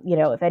 You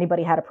know, if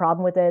anybody had a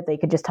problem with it, they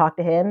could just talk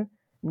to him.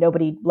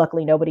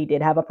 Luckily, nobody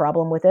did have a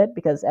problem with it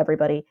because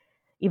everybody,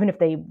 even if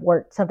they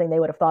weren't something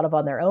they would have thought of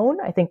on their own,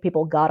 I think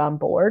people got on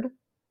board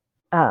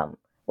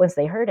once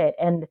they heard it.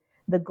 And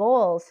the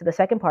goals to the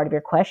second part of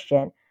your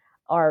question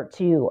are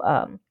to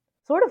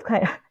sort of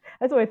kind of,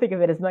 that's what I think of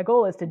it as, my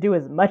goal is to do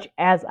as much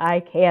as I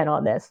can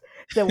on this.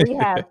 So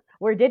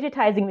we're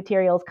digitizing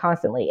materials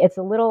constantly. It's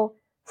a little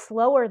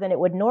slower than it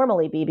would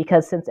normally be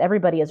because since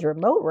everybody is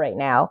remote right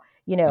now,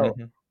 you know,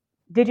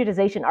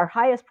 digitization, our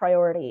highest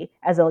priority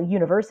as a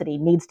university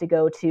needs to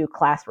go to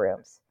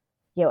classrooms,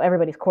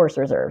 everybody's course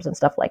reserves and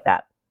stuff like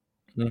that.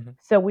 Mm-hmm.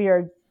 So we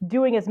are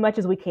doing as much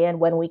as we can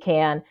when we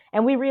can.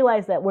 And we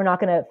realize that we're not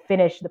going to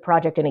finish the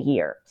project in a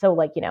year. So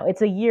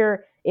it's a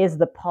year is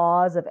the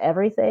pause of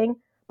everything.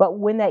 But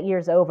when that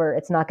year's over,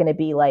 it's not going to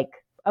be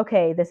like,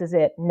 okay, this is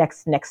it,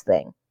 next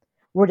thing.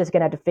 We're just going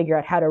to have to figure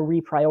out how to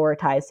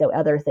reprioritize so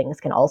other things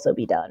can also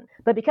be done.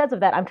 But because of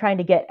that, I'm trying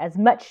to get as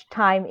much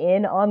time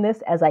in on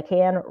this as I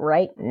can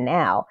right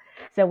now.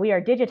 So we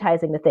are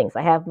digitizing the things.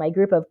 I have my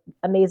group of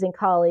amazing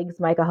colleagues,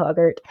 Micah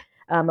Hoggart,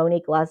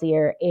 Monique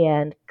Lazier,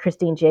 and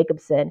Christine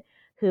Jacobson,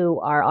 who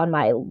are on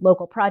my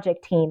local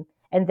project team.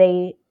 And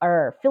they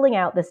are filling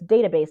out this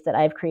database that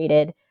I've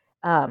created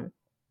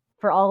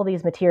for all of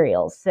these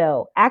materials.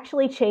 So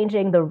actually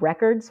changing the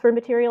records for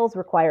materials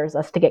requires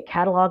us to get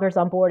catalogers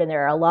on board, and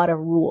there are a lot of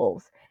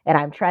rules. And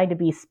I'm trying to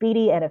be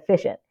speedy and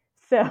efficient.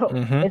 So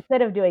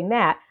instead of doing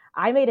that,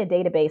 I made a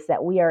database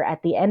that we are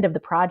at the end of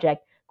the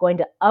project going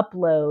to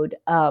upload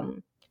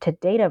to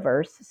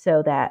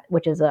Dataverse,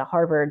 which is a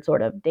Harvard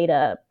sort of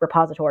data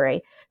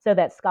repository, so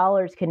that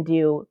scholars can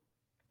do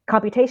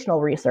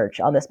computational research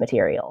on this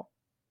material.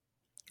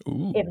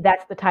 Ooh. If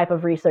that's the type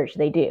of research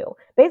they do.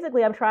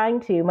 Basically,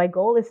 my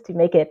goal is to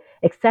make it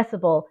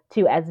accessible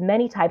to as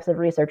many types of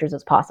researchers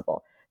as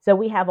possible. So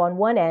we have on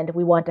one end,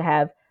 we want to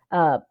have,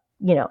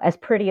 as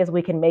pretty as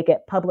we can make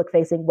it,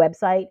 public-facing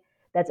website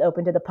that's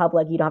open to the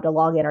public. You don't have to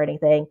log in or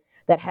anything,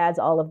 that has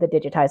all of the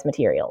digitized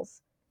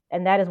materials.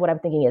 And that is what I'm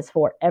thinking is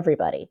for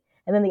everybody.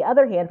 And then the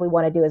other hand, we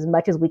want to do as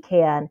much as we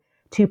can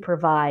to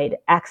provide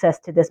access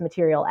to this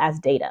material as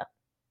data.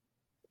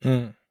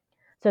 Mm.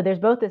 So there's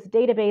both this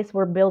database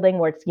we're building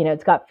where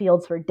it's got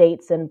fields for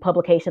dates and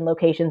publication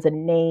locations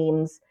and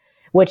names,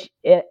 which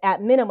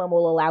at minimum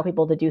will allow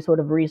people to do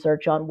sort of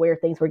research on where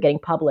things were getting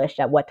published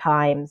at what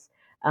times.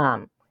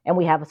 And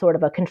we have a sort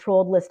of a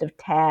controlled list of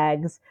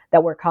tags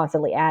that we're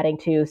constantly adding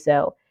to.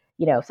 So,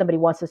 if somebody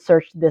wants to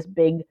search this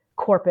big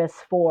corpus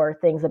for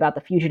things about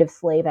the Fugitive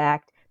Slave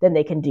Act, then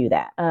they can do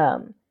that.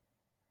 And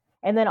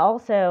then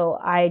also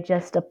I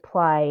just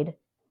applied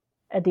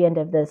at the end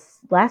of this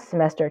last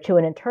semester to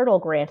an internal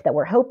grant that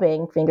we're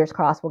hoping, fingers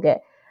crossed, will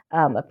get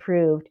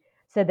approved.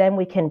 So then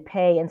we can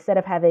pay, instead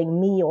of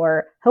having me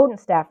or Houghton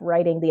staff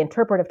writing the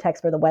interpretive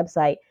text for the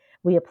website,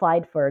 we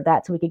applied for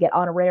that so we could get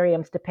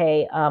honorariums to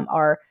pay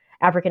our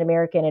African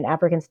American and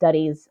African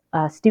Studies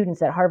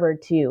students at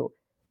Harvard to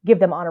give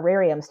them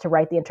honorariums to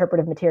write the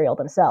interpretive material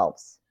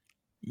themselves.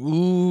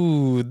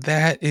 Ooh,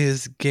 that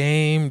is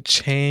game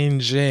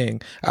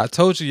changing. I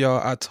told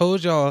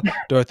y'all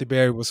Dorothy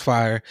Berry was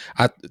fire.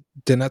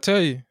 Didn't I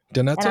tell you?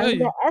 I'm going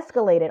to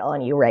escalate it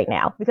on you right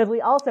now, because we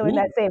also in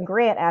that same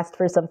grant asked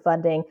for some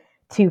funding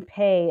to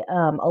pay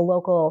a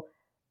local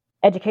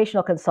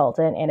educational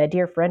consultant and a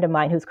dear friend of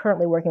mine who's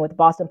currently working with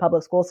Boston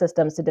Public School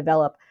Systems to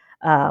develop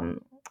an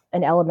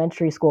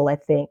elementary school, I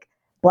think,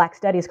 Black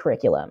Studies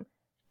curriculum,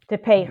 to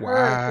pay her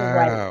to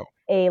write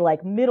a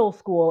middle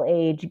school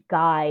age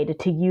guide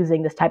to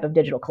using this type of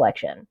digital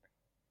collection.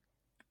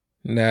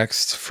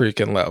 Next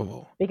freaking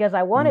level. Because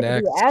I want it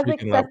to be as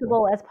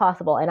accessible as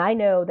possible. And I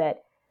know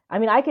that, I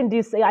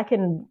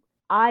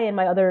and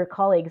my other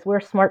colleagues,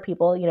 we're smart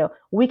people,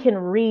 we can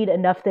read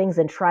enough things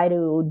and try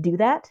to do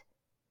that.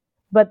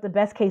 But the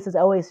best case is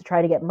always to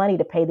try to get money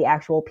to pay the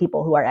actual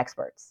people who are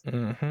experts.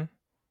 Mm-hmm.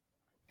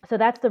 So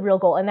that's the real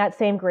goal. And that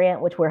same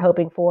grant, which we're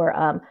hoping for,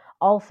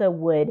 also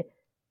would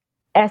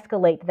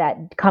escalate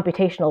that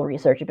computational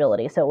research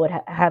ability. So it would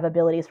have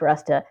abilities for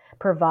us to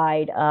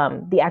provide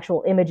the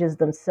actual images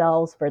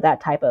themselves for that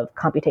type of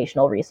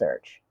computational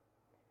research.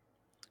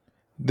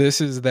 This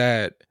is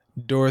that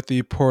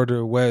Dorothy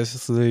Porter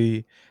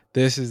Wesley.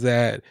 This is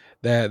that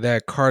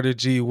Carter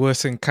G.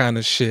 Woodson kind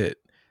of shit,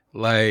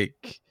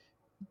 like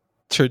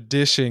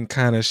tradition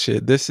kind of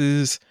shit. This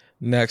is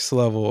next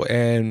level.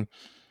 And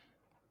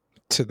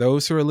to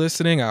those who are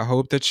listening, I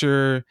hope that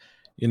y'all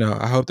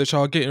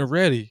getting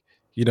ready.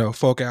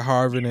 Folk at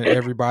Harvard and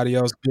everybody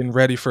else getting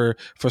ready for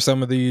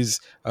some of these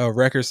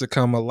records to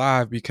come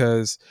alive,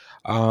 because,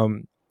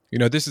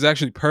 this is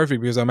actually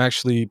perfect, because I'm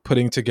actually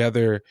putting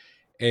together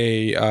for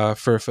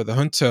the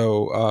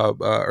Junto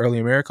Early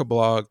America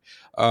blog.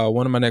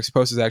 One of my next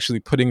posts is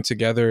actually putting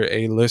together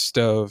a list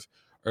of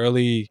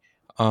early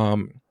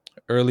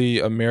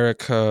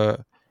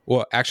America.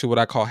 Well, actually, what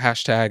I call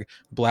hashtag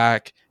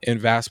Black in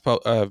vast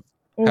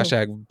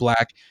hashtag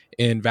Black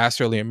in vast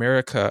early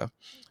America.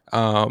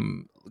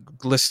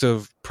 List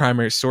of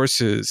primary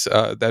sources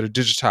that are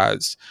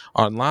digitized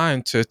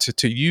online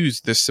to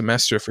use this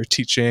semester for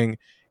teaching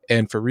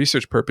and for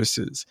research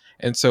purposes.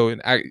 And so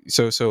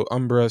so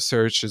Umbra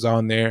Search is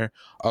on there,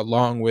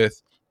 along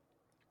with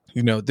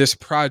this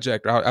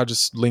project. I'll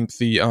just link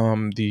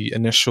the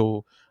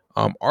initial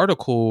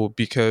article,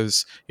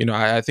 because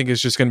I think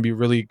it's just going to be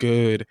really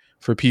good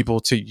for people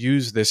to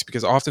use this,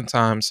 because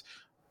oftentimes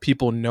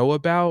people know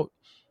about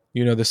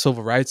the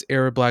civil rights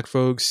era Black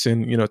folks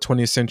in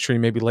 20th century,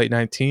 maybe late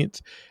 19th,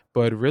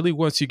 but really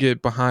once you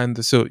get behind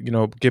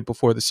get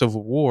before the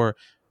Civil War,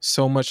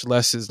 so much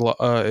less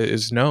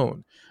is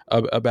known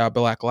about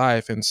Black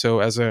life. And so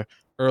as a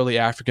early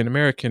African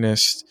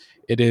Americanist,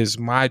 it is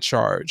my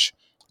charge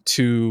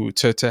to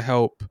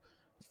help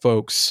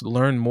folks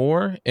learn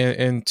more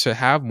and to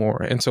have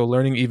more. And so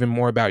learning even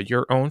more about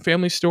your own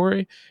family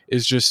story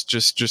is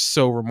just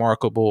so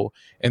remarkable,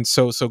 and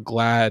so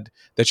glad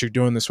that you're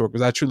doing this work,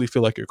 because I truly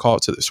feel like you're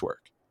called to this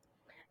work.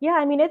 Yeah,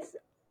 I mean,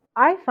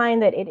 I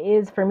find that it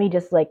is, for me,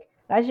 just like,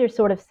 as you're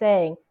sort of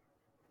saying,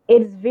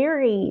 it's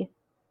very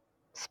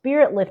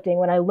spirit lifting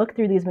when I look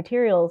through these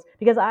materials,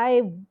 because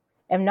I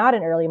am not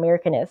an early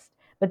Americanist.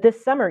 But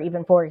this summer,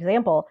 even, for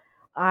example,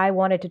 I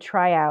wanted to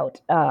try out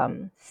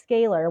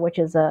Scalar, which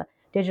is a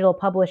digital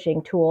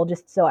publishing tool,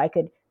 just so I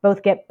could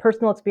both get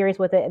personal experience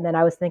with it, and then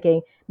I was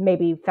thinking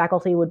maybe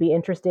faculty would be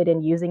interested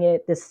in using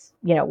it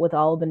with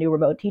all the new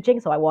remote teaching.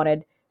 So I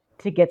wanted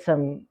to get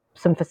some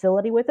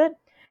facility with it.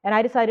 And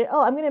I decided,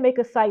 I'm going to make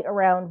a site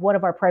around one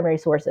of our primary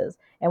sources.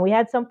 And we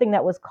had something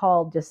that was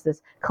called just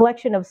this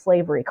collection of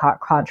slavery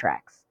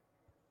contracts,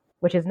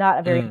 which is not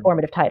a very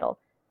informative title.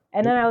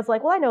 And then I was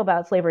like, well, I know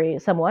about slavery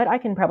somewhat. I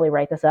can probably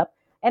write this up.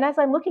 And as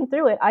I'm looking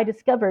through it, I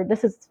discovered,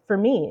 this is, for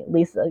me, at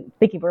least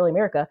thinking of early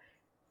America,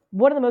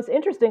 one of the most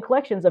interesting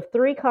collections of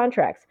 3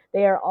 contracts.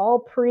 They are all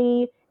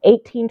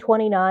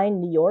pre-1829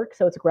 New York,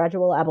 so it's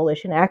Gradual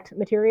Abolition Act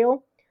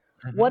material.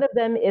 Mm-hmm. One of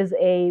them is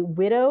a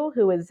widow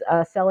who is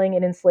selling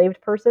an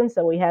enslaved person,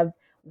 so we have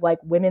like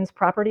women's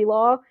property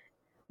law.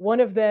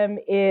 One of them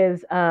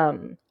is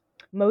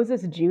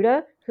Moses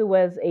Judah, who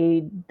was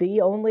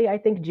the only, I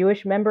think,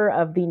 Jewish member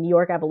of the New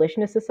York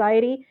Abolitionist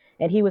Society,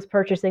 and he was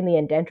purchasing the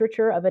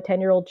indenture of a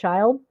 10-year-old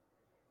child.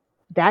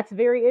 That's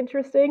very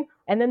interesting.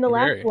 And then the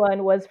last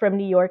one was from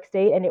New York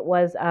State, and it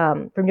was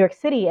from New York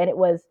City, and it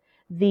was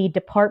the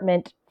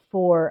Department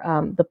for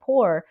the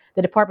Poor,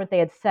 the department they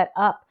had set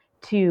up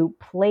to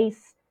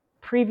place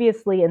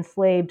previously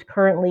enslaved,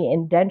 currently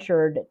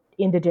indentured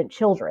indigent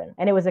children.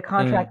 And it was a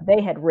contract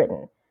they had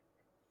written.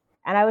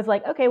 And I was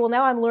like, okay, well,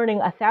 now I'm learning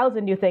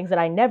 1,000 new things that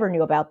I never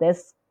knew about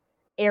this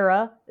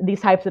era, these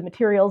types of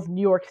materials,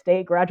 New York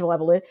State, Gradual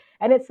Abolition.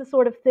 And it's the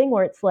sort of thing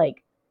where it's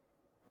like,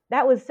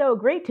 that was so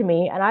great to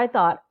me. And I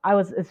thought,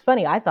 it's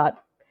funny, I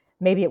thought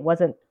maybe it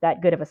wasn't that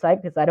good of a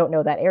site because I don't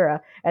know that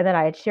era. And then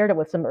I had shared it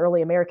with some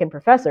early American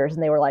professors,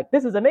 and they were like,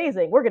 this is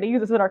amazing. We're going to use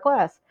this in our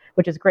class,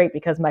 which is great,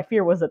 because my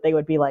fear was that they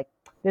would be like,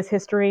 this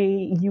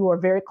history, you are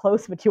very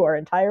close, but you are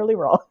entirely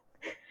wrong.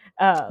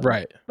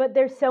 Right. But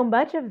there's so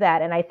much of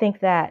that. And I think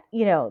that,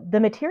 the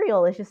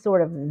material is just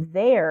sort of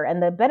there.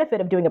 And the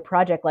benefit of doing a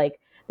project like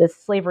this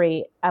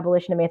Slavery,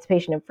 Abolition,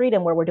 Emancipation, and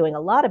Freedom, where we're doing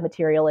a lot of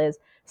material, is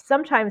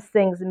sometimes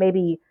things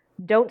maybe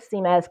don't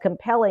seem as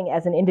compelling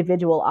as an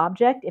individual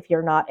object if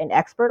you're not an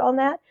expert on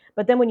that.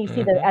 But then when you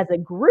see them as a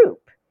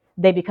group,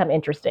 they become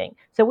interesting.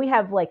 So we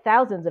have like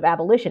thousands of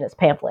abolitionist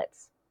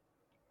pamphlets.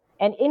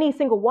 And any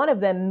single one of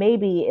them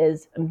maybe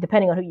is,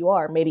 depending on who you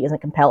are, maybe isn't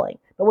compelling.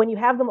 But when you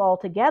have them all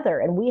together,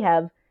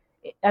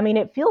 and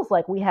it feels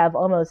like we have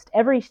almost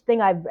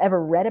everything I've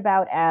ever read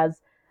about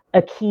as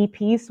a key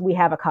piece, we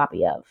have a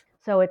copy of.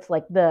 So it's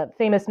like the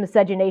famous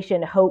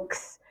miscegenation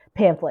hoax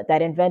pamphlet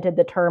that invented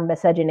the term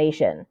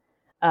miscegenation.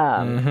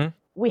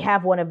 We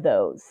have one of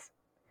those.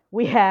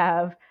 We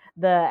have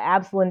the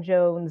Absalom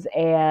Jones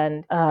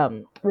and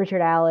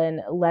Richard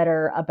Allen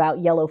letter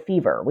about yellow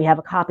fever. We have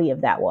a copy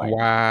of that one.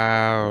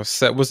 Wow.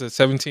 Was it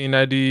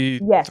 1790?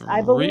 Yes,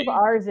 I believe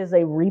ours is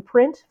a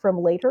reprint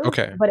from later.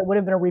 Okay. But it would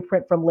have been a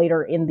reprint from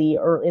later in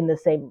the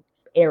same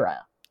era-ish.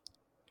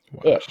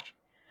 Wow.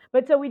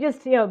 But so we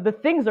just, the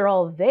things are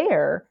all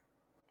there,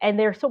 and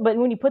but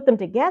when you put them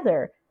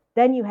together,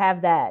 then you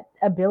have that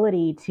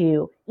ability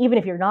to, even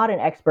if you're not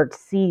an expert,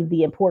 see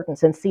the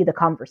importance and see the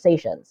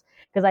conversations.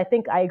 Because I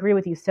think I agree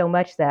with you so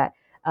much that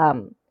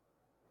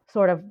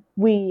sort of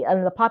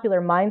in the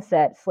popular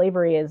mindset,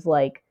 slavery is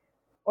like,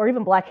 or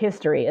even Black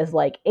history is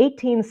like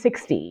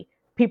 1860,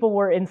 people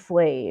were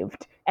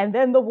enslaved, and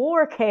then the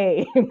war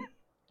came.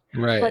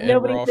 Right. But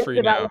nobody thinks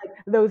about like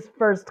those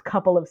first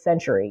couple of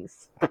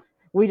centuries.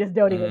 We just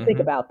don't even think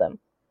about them.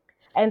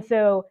 And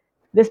so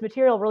this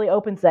material really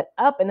opens that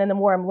up. And then the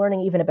more I'm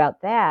learning even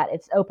about that,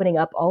 it's opening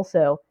up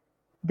also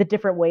the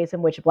different ways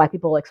in which Black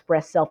people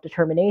express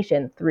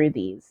self-determination through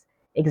these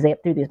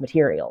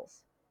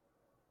materials.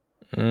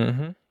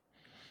 Mm-hmm.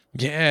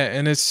 Yeah,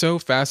 and it's so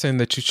fascinating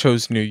that you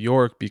chose New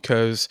York,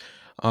 because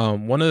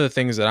one of the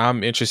things that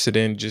I'm interested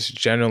in just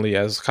generally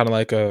as kind of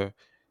like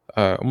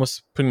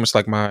almost pretty much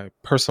like my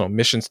personal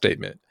mission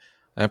statement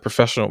and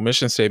professional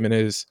mission statement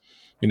is,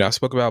 I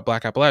spoke about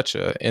Black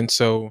Appalachia. And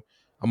so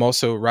I'm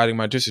also writing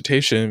my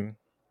dissertation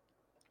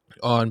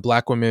on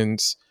Black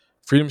women's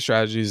freedom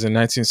strategies in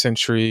 19th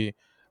century,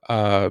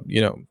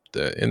 in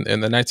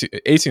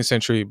the 18th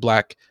century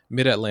Black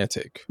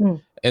Mid-Atlantic.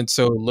 And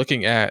so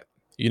looking at,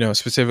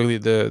 specifically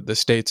the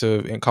states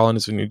and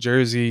colonies of New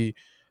Jersey,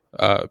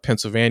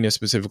 Pennsylvania,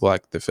 specifically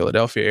like the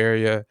Philadelphia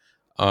area,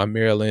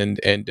 Maryland,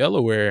 and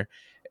Delaware.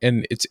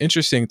 And it's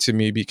interesting to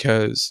me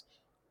because,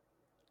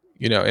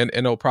 and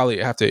it'll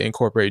probably have to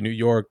incorporate New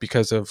York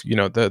because of,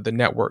 the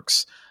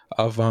networks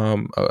of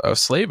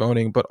slave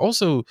owning, but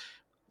also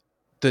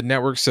the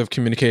networks of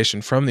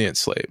communication from the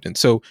enslaved. And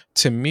so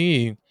to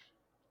me,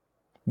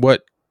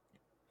 what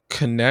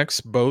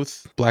connects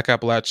both Black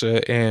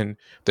Appalachia and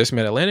this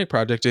Mid-Atlantic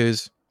Project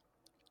is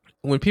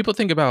when people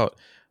think about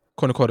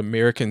quote unquote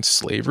American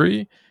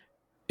slavery,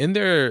 in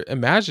their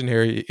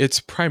imaginary, it's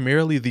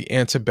primarily the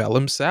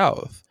antebellum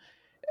South,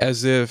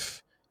 as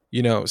if,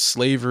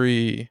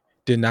 slavery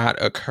did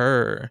not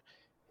occur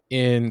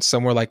in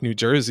somewhere like New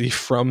Jersey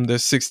from the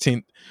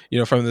 16th,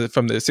 from the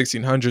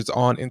 1600s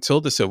on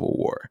until the Civil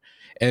War.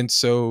 And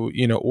so,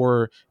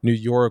 or New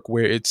York,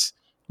 where it's,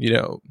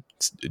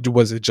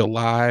 was it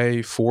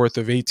July 4th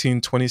of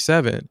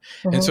 1827?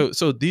 Mm-hmm. And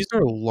so these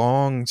are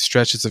long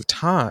stretches of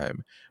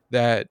time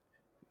that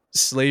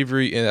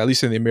slavery, at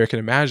least in the American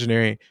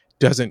imaginary,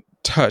 doesn't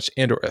touch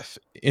and or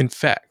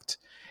infect.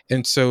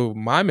 And so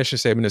my mission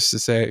statement is to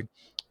say,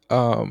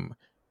 all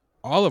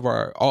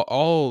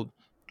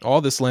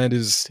this land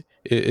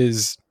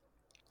is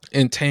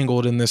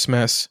entangled in this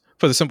mess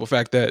for the simple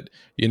fact that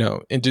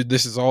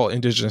this is all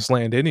indigenous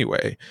land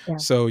anyway. Yeah.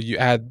 So you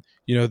add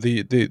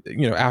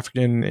the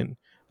African and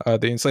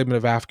the enslavement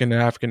of African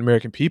and African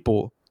American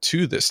people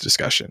to this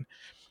discussion.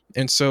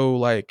 And so,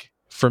 like,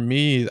 for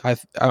me,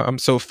 I'm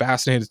so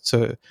fascinated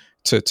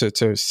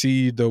to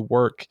see the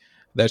work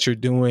that you're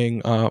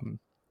doing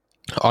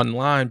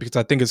online, because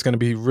I think it's going to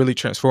be really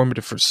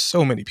transformative for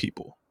so many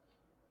people.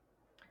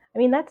 I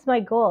mean, that's my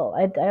goal.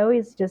 I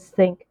always just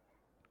think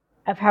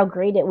of how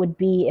great it would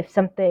be if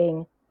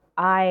something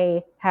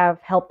I have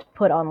helped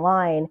put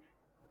online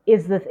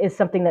is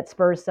something that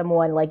spurs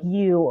someone like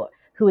you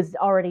who is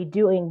already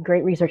doing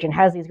great research and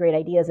has these great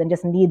ideas and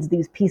just needs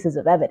these pieces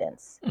of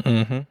evidence.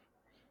 Mm-hmm.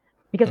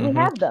 Because we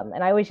have them.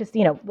 And I always just,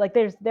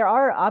 there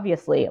are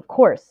obviously, of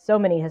course, so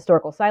many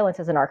historical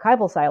silences and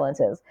archival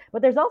silences,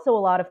 but there's also a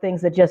lot of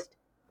things that just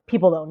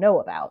people don't know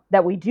about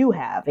that we do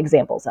have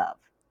examples of.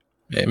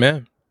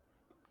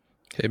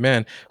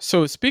 Amen.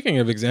 So speaking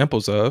of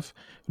examples of,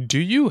 do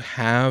you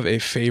have a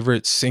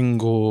favorite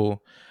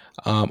single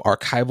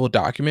archival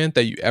document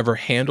that you ever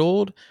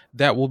handled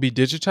that will be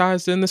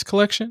digitized in this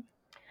collection?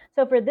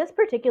 So for this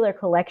particular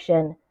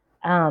collection,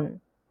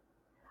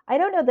 I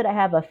don't know that I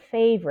have a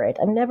favorite.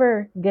 I'm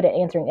never good at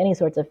answering any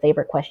sorts of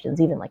favorite questions,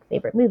 even like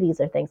favorite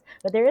movies or things.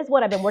 But there is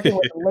one I've been working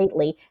with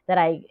lately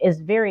that is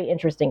very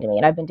interesting to me.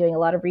 And I've been doing a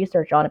lot of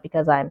research on it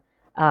because I'm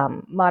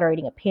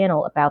moderating a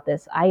panel about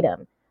this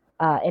item.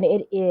 And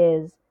it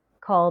is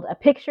called A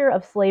Picture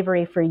of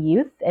Slavery for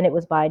Youth, and it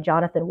was by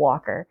Jonathan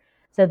Walker.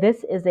 So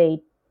this is a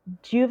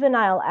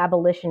juvenile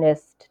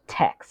abolitionist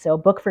text, so a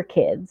book for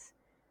kids,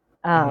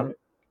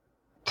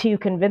 to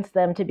convince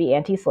them to be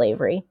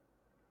anti-slavery.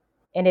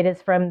 And it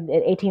is from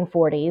the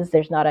 1840s.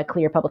 There's not a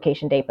clear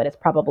publication date, but it's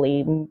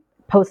probably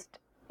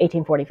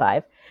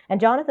post-1845.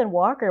 And Jonathan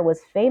Walker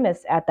was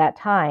famous at that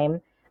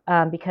time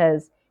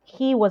because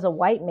he was a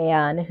white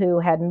man who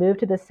had moved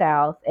to the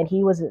South, and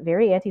he was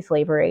very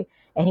anti-slavery,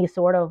 and he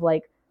sort of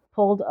like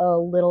pulled a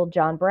little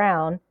John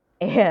Brown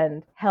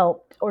and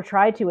helped or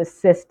tried to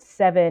assist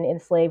 7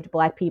 enslaved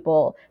Black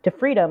people to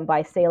freedom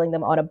by sailing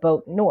them on a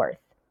boat north.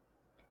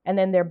 And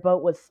then their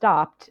boat was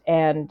stopped,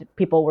 and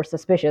people were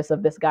suspicious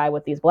of this guy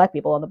with these Black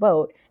people on the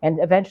boat. And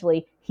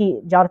eventually,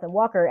 Jonathan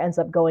Walker, ends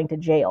up going to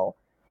jail.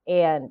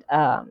 And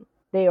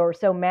they were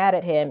so mad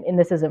at him, and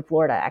this is in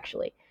Florida,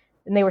 actually.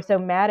 And they were so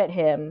mad at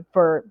him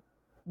for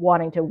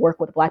wanting to work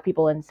with Black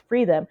people and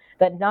free them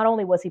that not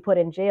only was he put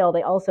in jail,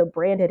 they also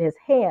branded his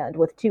hand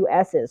with 2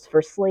 S's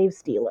for slave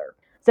stealer.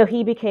 So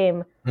he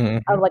became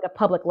like a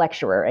public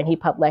lecturer, and he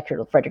lectured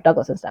with Frederick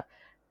Douglass and stuff.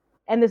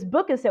 And this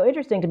book is so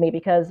interesting to me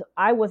because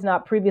I was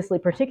not previously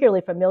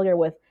particularly familiar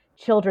with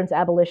children's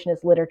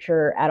abolitionist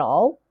literature at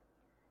all.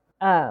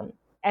 And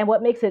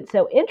what makes it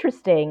so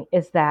interesting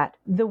is that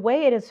the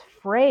way it is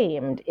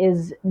framed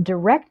is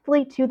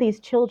directly to these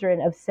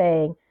children of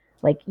saying,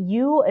 like,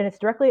 you, and it's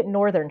directly at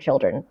Northern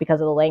children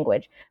because of the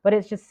language, but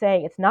it's just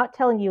saying, it's not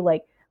telling you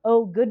like,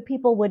 oh, good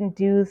people wouldn't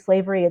do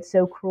slavery, it's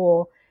so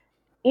cruel.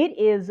 It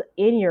is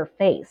in your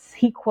face.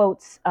 He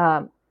quotes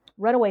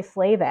runaway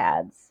slave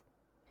ads.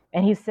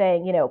 And he's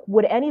saying,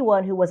 would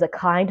anyone who was a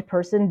kind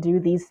person do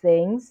these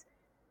things?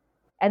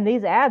 And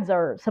these ads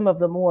are some of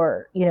the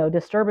more,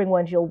 disturbing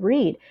ones you'll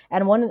read.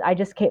 And one,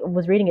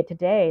 was reading it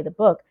today, the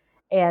book,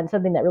 and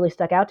something that really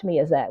stuck out to me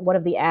is that one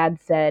of the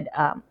ads said,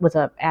 was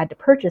an ad to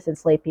purchase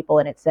enslaved people,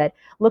 and it said,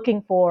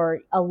 looking for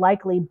a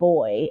likely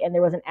boy, and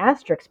there was an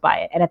asterisk by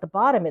it. And at the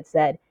bottom it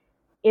said,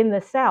 in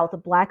the South,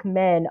 Black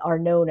men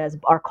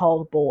are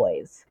called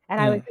boys. And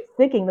I was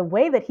thinking, the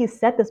way that he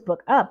set this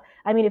book up,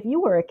 I mean, if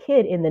you were a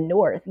kid in the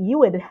North,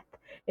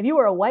 if you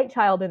were a white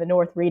child in the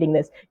North reading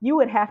this, you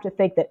would have to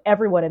think that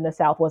everyone in the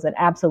South was an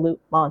absolute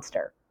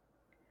monster.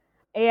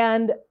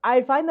 And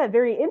I find that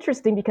very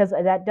interesting because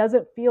that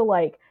doesn't feel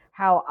like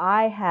how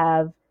I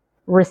have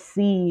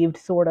received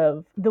sort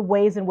of the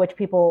ways in which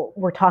people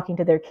were talking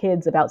to their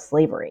kids about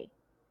slavery.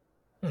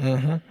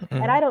 And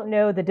I don't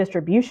know the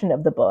distribution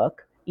of the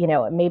book.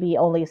 Maybe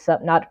only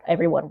not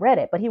everyone read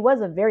it, but he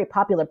was a very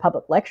popular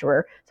public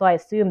lecturer. So I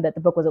assume that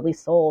the book was at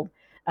least sold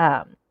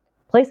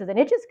places. And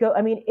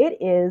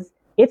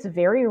it it's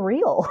very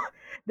real.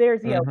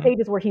 There's, Mm-hmm.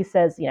 pages where he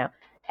says,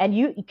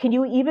 and can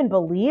you even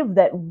believe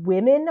that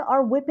women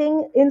are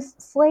whipping in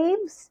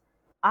slaves?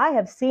 I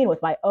have seen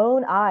with my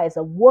own eyes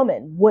a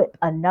woman whip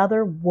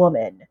another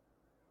woman.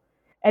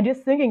 And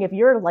just thinking, if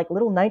you're like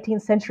little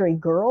 19th century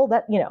girl,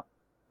 that,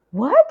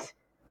 what?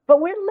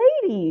 But we're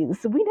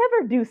ladies. We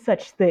never do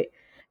such thing.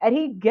 And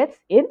he gets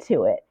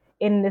into it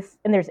in this,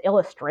 and there's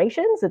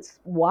illustrations. It's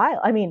wild.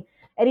 I mean,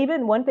 and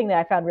even one thing that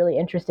I found really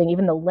interesting,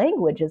 even the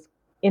language is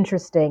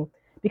interesting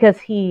because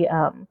he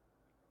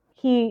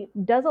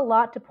does a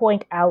lot to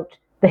point out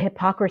the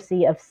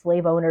hypocrisy of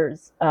slave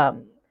owners'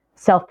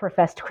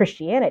 self-professed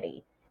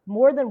Christianity.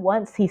 More than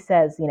once, he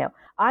says,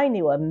 I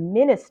knew a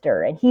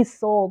minister and he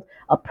sold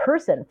a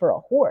person for a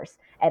horse.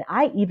 And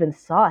I even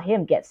saw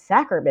him get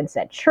sacraments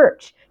at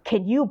church.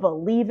 Can you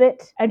believe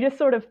it? And just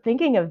sort of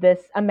thinking of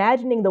this,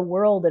 imagining the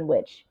world in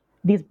which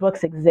these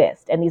books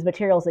exist and these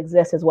materials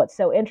exist is what's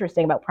so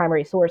interesting about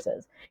primary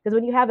sources. Because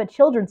when you have a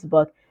children's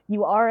book,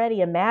 you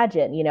already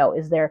imagine,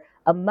 is there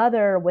a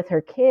mother with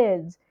her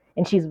kids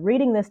and she's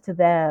reading this to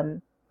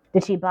them?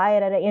 Did she buy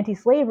it at an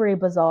anti-slavery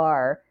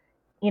bazaar?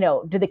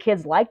 Do the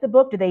kids like the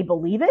book? Do they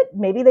believe it?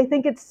 Maybe they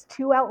think it's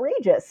too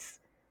outrageous.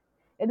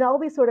 And all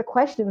these sort of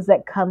questions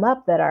that come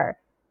up that are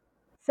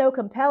so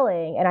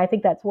compelling. And I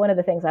think that's one of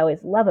the things I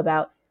always love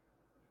about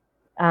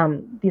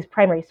these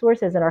primary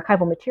sources and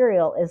archival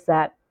material is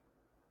that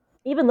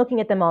even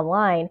looking at them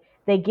online,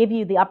 they give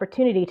you the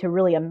opportunity to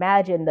really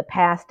imagine the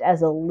past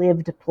as a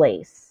lived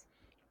place.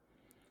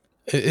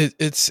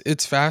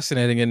 It's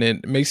fascinating, and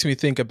it makes me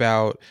think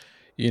about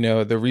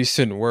the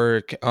recent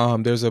work.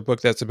 There's a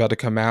book that's about to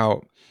come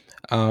out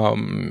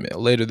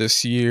later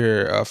this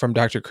year from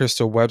Dr.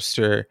 Crystal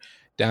Webster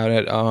down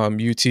at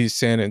UT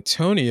San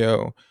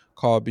Antonio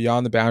called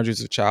Beyond the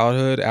Boundaries of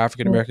Childhood,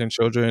 African American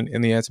Children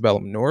in the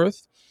Antebellum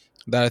North,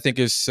 that I think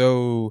is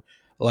so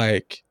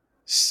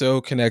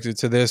connected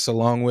to this,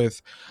 along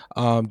with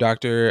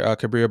Dr.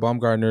 Kabria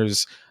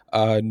Baumgartner's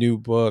new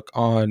book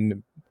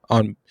on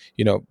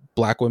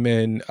Black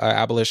women,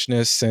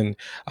 abolitionists, and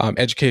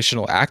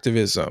educational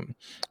activism,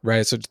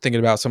 right? So thinking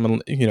about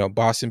someone,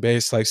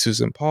 Boston-based like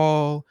Susan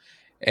Paul,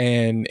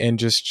 and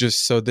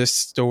just so this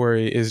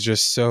story is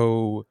just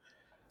so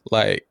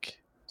dope,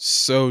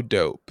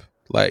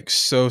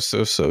 so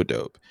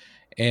dope.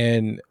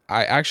 And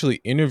I actually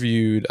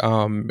interviewed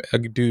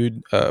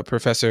a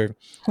professor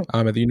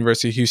at the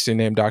University of Houston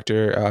named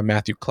Dr.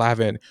 Matthew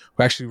Clavin,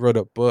 who actually wrote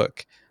a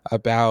book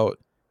about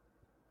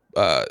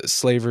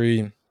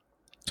slavery,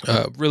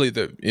 really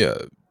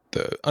the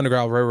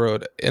Underground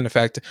Railroad, in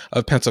effect,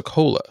 of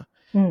Pensacola,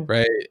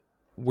 right,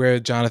 where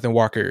Jonathan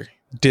Walker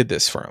did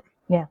this from.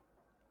 Yeah.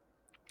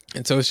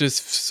 And so it's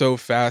just so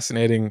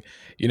fascinating,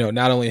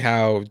 not only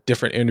how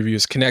different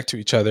interviews connect to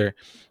each other,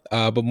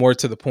 but more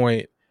to the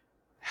point,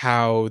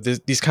 how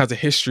these kinds of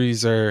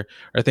histories are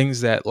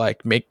things that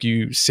make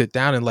you sit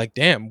down and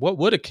damn, what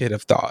would a kid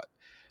have thought,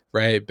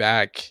 right,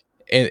 back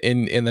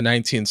in the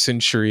 19th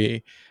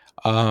century,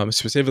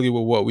 specifically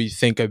with what we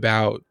think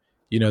about,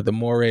 the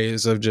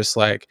mores of just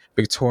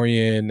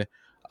Victorian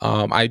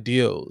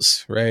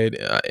ideals, right?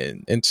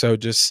 And so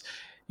just,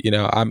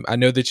 I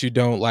know that you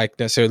don't like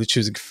necessarily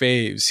choosing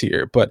faves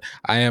here, but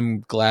I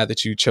am glad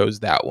that you chose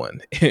that one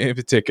in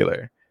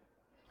particular.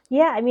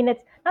 Yeah, I mean,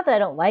 it's not that I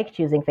don't like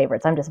choosing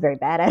favorites. I'm just very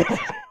bad at it.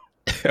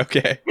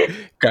 Okay,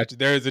 got you.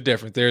 There is a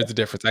difference.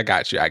 I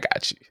got you.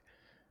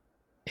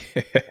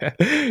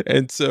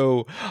 And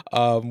so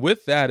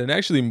with that, and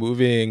actually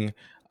moving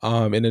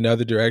in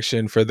another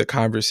direction for the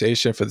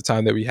conversation for the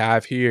time that we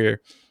have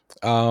here,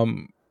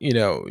 being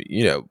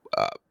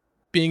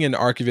an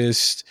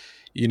archivist,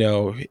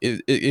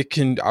 it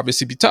can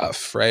obviously be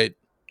tough, right?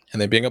 And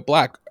then being a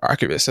Black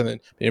archivist, and then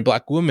being a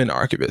Black woman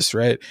archivist,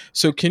 right?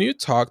 So can you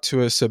talk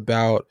to us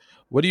about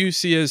what do you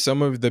see as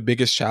some of the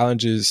biggest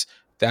challenges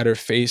that are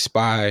faced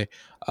by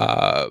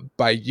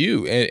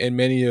you and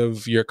many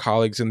of your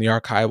colleagues in the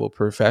archival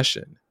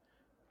profession?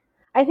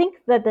 I think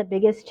that the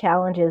biggest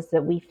challenges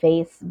that we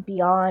face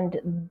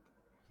beyond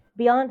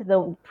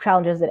the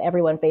challenges that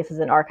everyone faces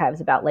in archives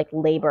about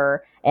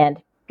labor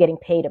and getting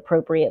paid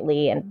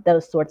appropriately and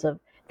those sorts of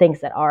things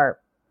that are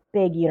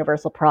big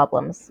universal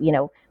problems.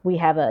 We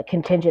have a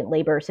contingent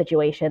labor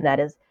situation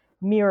that is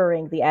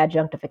mirroring the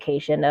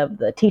adjunctification of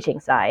the teaching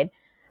side.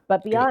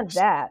 But beyond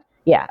that,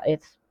 yeah,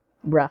 it's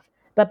rough.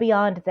 But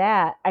beyond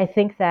that, I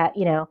think that,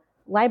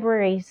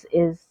 libraries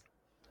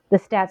the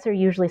stats are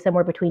usually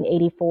somewhere between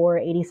 84,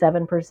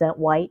 87%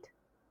 white.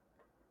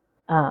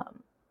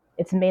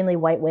 It's mainly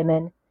white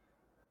women.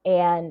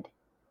 And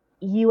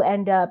you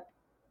end up,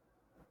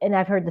 and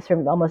I've heard this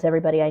from almost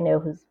everybody I know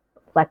who's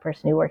a Black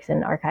person who works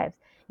in archives,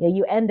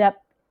 you end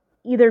up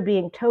either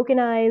being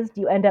tokenized,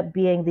 you end up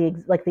being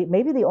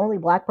maybe the only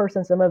Black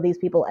person some of these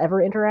people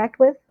ever interact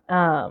with.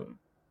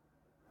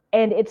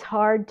 And it's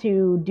hard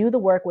to do the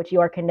work which you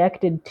are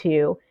connected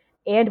to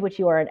and which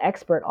you are an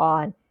expert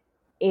on.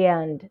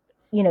 And,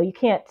 you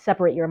can't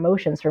separate your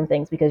emotions from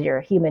things because you're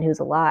a human who's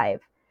alive.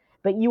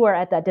 But you are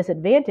at that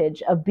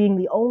disadvantage of being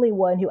the only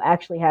one who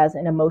actually has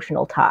an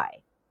emotional tie.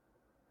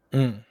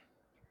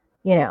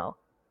 you know,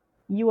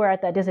 you are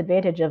at that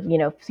disadvantage of,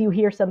 if you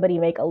hear somebody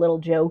make a little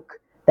joke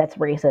that's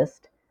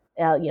racist,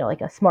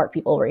 like a smart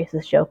people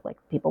racist joke, like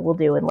people will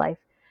do in life.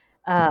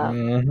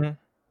 Mm-hmm.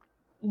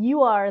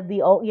 You are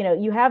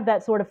you have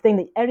that sort of thing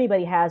that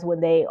anybody has when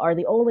they are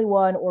the only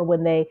one, or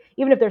when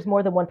even if there's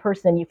more than one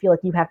person, you feel like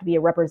you have to be a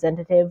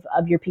representative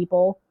of your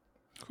people.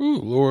 Ooh,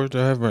 Lord,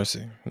 have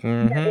mercy.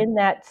 You're Mm-hmm. in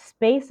that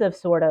space of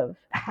sort of,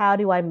 how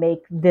do I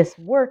make this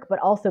work? But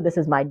also, this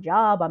is my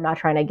job. I'm not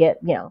trying to get,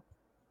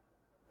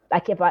 I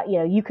can't,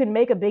 you can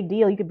make a big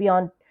deal. You could be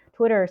on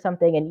Twitter or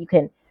something and you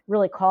can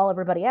really call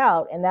everybody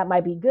out, and that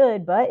might be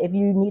good. But if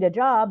you need a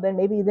job, then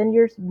maybe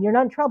you're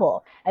not in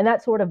trouble. And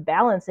that sort of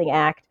balancing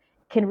act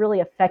can really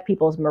affect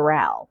people's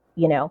morale,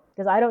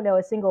 because I don't know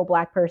a single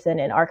Black person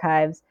in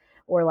archives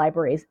or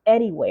libraries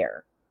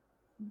anywhere.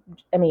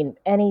 I mean,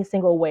 any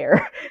single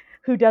where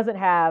who doesn't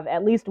have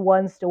at least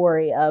one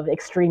story of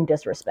extreme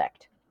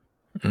disrespect.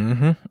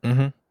 Mm-hmm.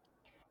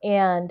 Mm-hmm.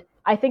 And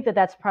I think that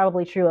that's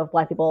probably true of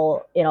Black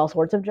people in all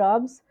sorts of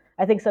jobs.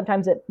 I think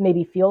sometimes it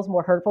maybe feels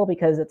more hurtful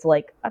because it's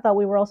like, I thought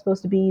we were all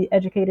supposed to be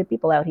educated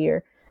people out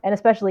here. And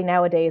especially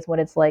nowadays when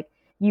it's like,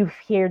 you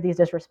hear these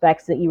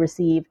disrespects that you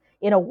receive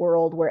in a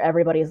world where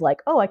everybody's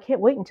like, oh, I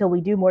can't wait until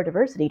we do more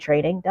diversity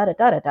training, da da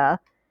da da da.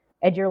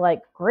 And you're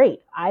like,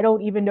 great, I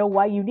don't even know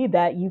why you need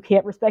that. You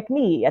can't respect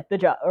me at the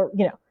job, or.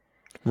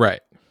 Right.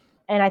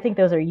 And I think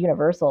those are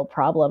universal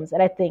problems.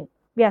 And I think,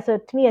 yeah, so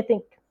to me, I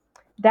think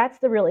that's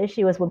the real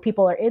issue, is when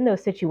people are in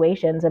those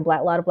situations, and a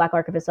lot of Black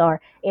archivists are,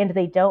 and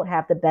they don't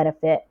have the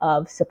benefit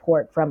of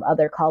support from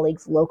other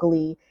colleagues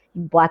locally,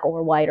 Black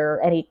or white,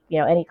 or any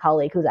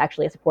colleague who's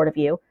actually a support of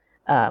you.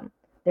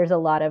 There's a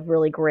lot of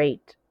really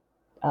great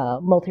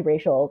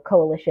multiracial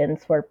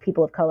coalitions for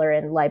people of color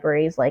in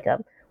libraries, like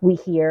We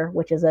Here,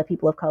 which is a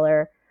people of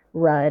color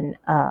run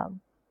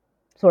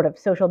sort of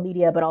social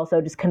media, but also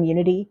just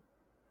community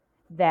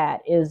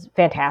that is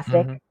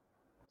fantastic. Mm-hmm.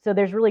 So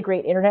there's really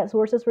great internet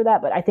sources for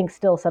that. But I think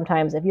still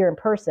sometimes if you're in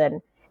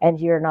person and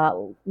you're not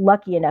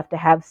lucky enough to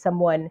have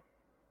someone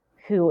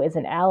who is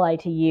an ally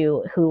to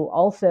you, who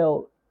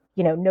also,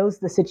 knows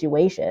the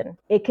situation,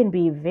 it can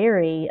be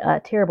very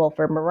terrible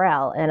for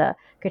morale. And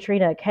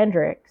Katrina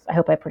Kendricks, I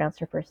hope I pronounced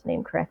her first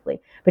name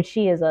correctly, but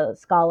she is a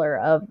scholar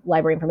of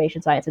library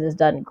information science and has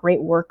done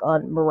great work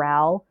on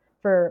morale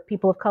for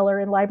people of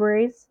color in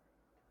libraries.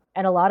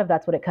 And a lot of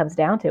that's what it comes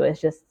down to, is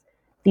just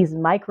these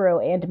micro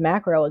and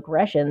macro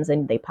aggressions,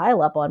 and they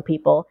pile up on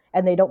people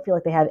and they don't feel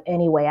like they have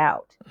any way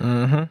out.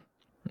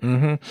 Mm-hmm.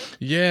 Mm-hmm.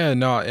 Yeah,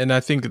 no, and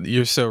I think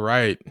you're so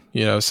right.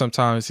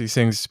 Sometimes these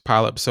things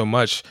pile up so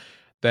much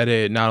that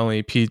it not only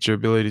impedes your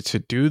ability to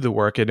do the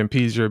work, it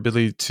impedes your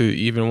ability to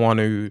even want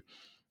to,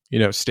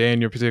 stay in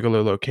your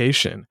particular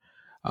location,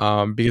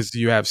 because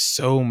you have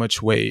so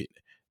much weight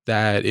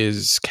that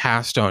is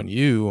cast on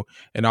you,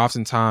 and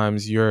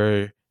oftentimes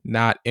you're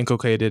not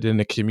inculcated in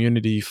a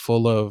community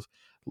full of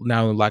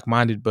not only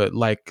like-minded but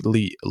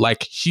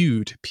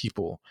like-hued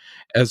people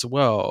as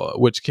well,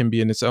 which can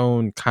be in its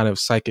own kind of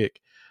psychic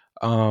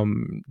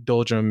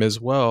doldrum as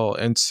well.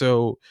 And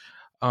so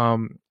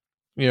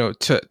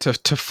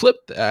to flip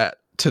that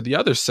to the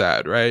other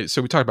side, right?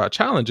 So we talked about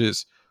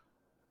challenges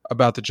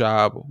about the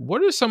job.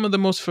 What are some of the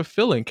most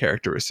fulfilling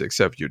characteristics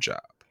of your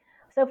job?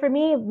 So for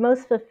me,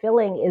 most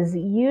fulfilling is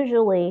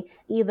usually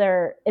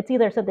either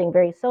something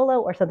very solo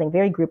or something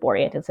very group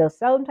oriented. So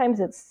sometimes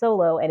it's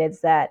solo, and it's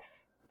that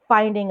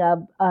finding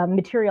a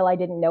material I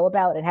didn't know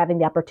about and having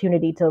the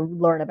opportunity to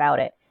learn about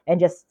it, and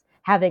just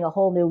having a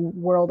whole new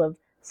world of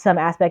some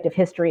aspect of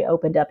history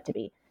opened up to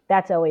me.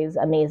 That's always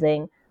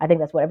amazing. I think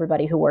that's what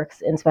everybody who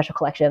works in special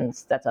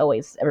collections, that's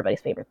always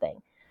everybody's favorite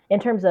thing. In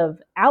terms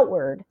of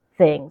outward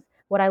things,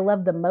 what I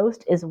love the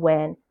most is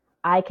when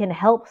I can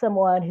help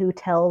someone who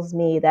tells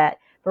me that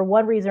for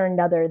one reason or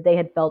another, they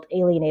had felt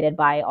alienated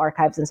by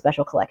archives and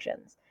special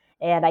collections.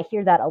 And I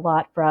hear that a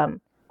lot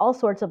from all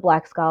sorts of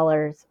Black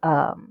scholars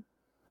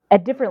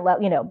at different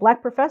levels,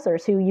 Black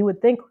professors who you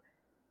would think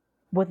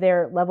with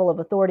their level of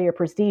authority or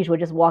prestige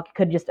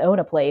could just own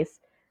a place.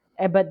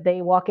 But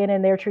they walk in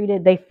and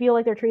they feel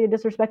like they're treated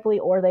disrespectfully,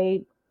 or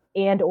they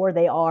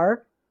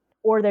are,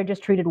 or they're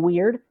just treated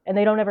weird and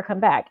they don't ever come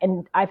back.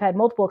 And I've had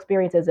multiple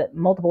experiences at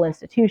multiple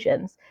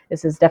institutions.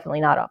 This is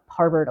definitely not a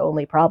Harvard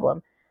only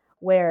problem,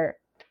 where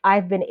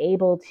I've been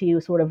able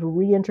to sort of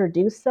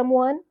reintroduce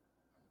someone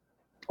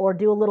or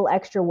do a little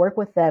extra work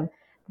with them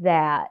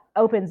that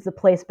opens the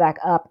place back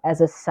up as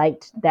a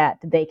site that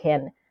they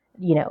can,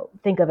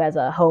 think of as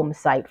a home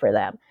site for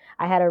them.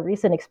 I had a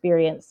recent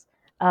experience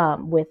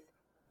with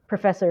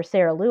Professor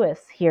Sarah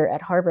Lewis here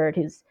at Harvard,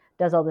 who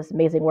does all this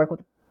amazing work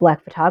with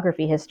Black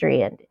photography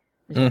history, and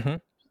Mm-hmm.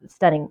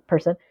 stunning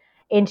person.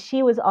 And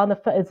she was on the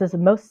phone. It's the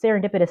most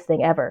serendipitous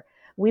thing ever.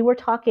 We were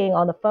talking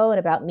on the phone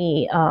about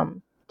me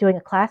doing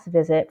a class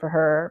visit for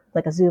her,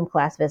 like a Zoom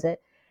class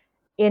visit.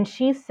 And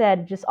she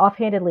said, just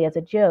offhandedly as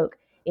a joke,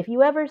 if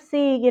you ever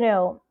see,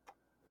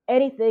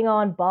 anything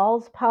on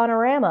Ball's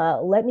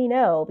Panorama, let me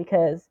know,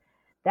 because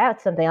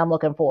that's something I'm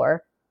looking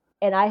for.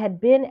 And I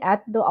had been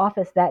at the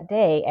office that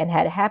day and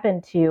had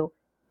happened to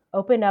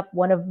open up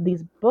one of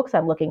these books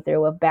I'm looking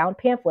through of bound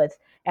pamphlets,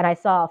 and I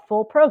saw a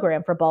full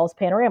program for Ball's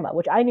Panorama,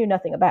 which I knew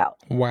nothing about.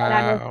 And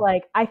I was Wow.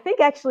 like, I think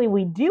actually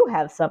we do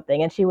have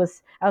something. And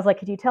I was like,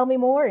 could you tell me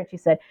more? And she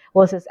said,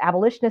 well, it's this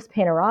abolitionist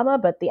panorama,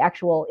 but the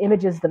actual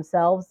images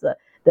themselves,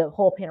 the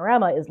whole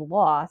panorama is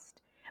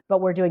lost. But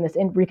we're doing this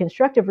in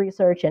reconstructive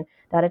research and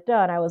da da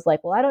da. And I was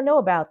like, well, I don't know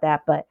about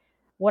that. But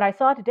what I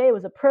saw today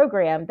was a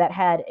program that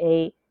had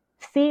a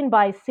scene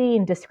by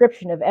scene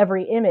description of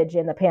every image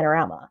in the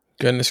panorama.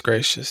 Goodness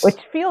gracious. Which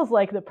feels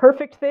like the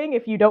perfect thing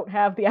if you don't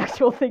have the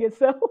actual thing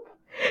itself.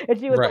 And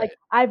she was Right. like,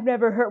 I've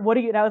never heard, what do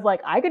you, and I was like,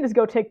 I can just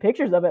go take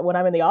pictures of it when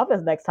I'm in the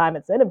office next time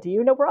and send them to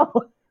you, no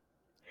problem.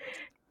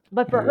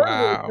 But for her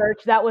Wow.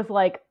 research, that was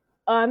like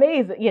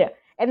amazing. Yeah.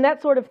 And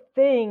that sort of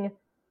thing,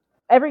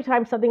 every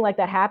time something like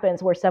that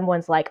happens where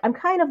someone's like, I'm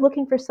kind of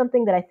looking for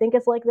something that I think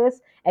is like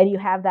this, and you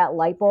have that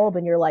light bulb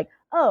and you're like,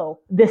 oh,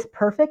 this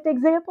perfect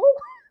example?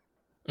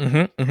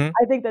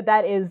 I think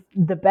that is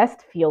the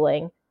best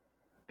feeling,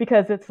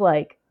 because it's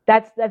like,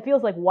 that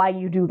feels like why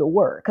you do the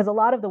work. Because a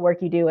lot of the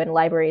work you do in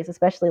libraries,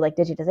 especially like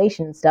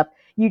digitization and stuff,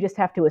 you just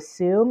have to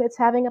assume it's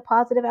having a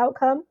positive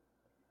outcome.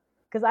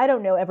 Because I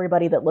don't know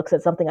everybody that looks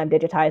at something I'm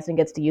digitized and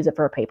gets to use it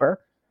for a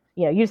paper.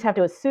 You know, you just have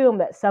to assume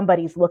that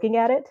somebody's looking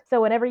at it.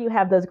 So whenever you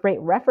have those great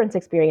reference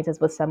experiences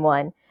with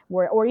someone,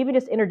 or even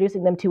just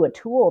introducing them to a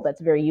tool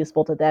that's very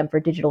useful to them for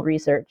digital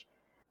research,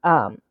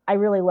 I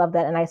really love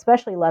that. And I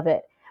especially love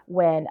it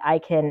when I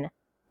can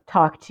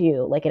talk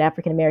to like an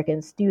African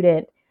American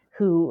student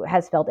who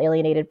has felt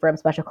alienated from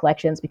special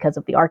collections because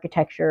of the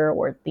architecture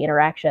or the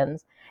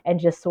interactions, and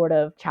just sort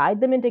of chide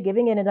them into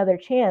giving it another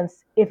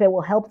chance if it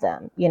will help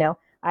them. You know,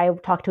 I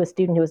talked to a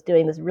student who was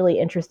doing this really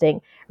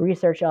interesting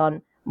research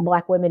on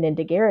Black women in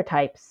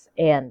daguerreotypes,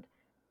 and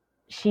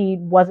she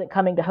wasn't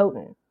coming to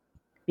Houghton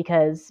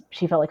because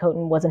she felt like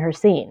Houghton wasn't her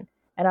scene.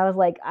 And I was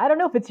like, I don't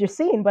know if it's your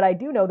scene, but I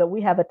do know that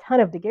we have a ton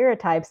of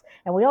daguerreotypes,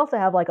 and we also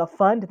have like a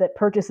fund that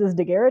purchases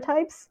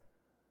daguerreotypes.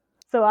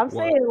 So I'm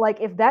saying, like,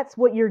 if that's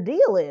what your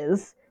deal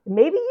is,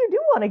 maybe you do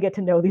want to get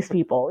to know these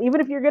people, even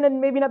if you're going to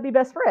maybe not be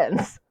best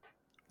friends.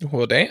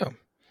 Well, damn.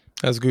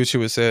 As Gucci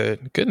would say,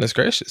 goodness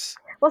gracious.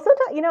 Well,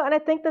 sometimes, you know, and I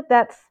think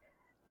that's,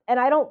 and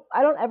I don't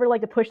ever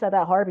like to push that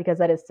hard, because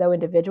that is so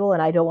individual,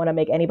 and I don't want to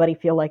make anybody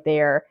feel like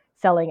they're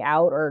selling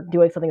out or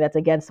doing something that's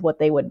against what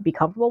they would be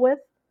comfortable with.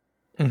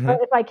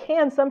 But if I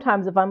can,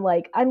 sometimes if I'm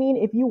like, I mean,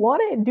 if you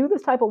want to do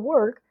this type of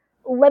work,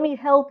 let me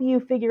help you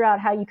figure out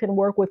how you can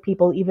work with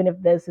people, even if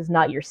this is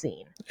not your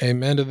scene.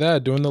 Amen to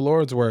that. Doing the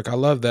Lord's work. I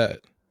love that.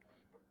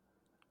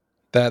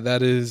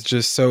 That is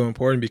just so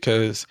important,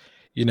 because,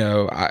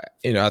 I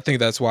think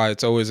that's why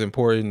it's always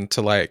important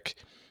to, like,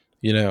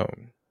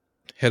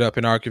 hit up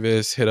an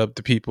archivist, hit up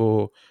the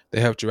people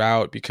that helped you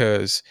out,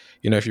 because,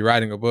 if you're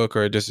writing a book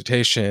or a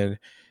dissertation,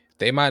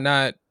 they might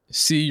not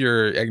see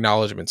your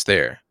acknowledgments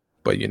there,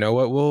 but you know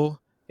what?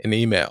 An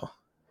email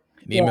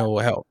will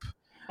help.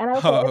 And I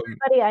would say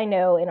everybody I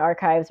know in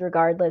archives,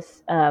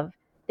 regardless of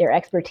their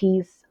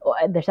expertise,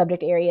 their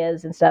subject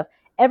areas and stuff,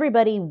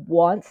 everybody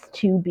wants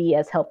to be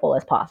as helpful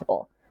as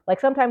possible. Like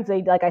sometimes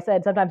like I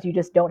said, sometimes you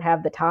just don't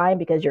have the time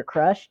because you're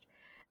crushed,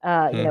 with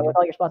all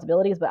your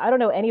responsibilities. But I don't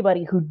know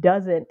anybody who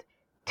doesn't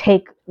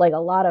take like a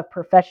lot of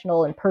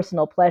professional and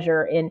personal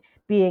pleasure in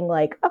being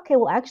like, okay,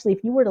 well, actually,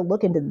 if you were to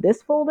look into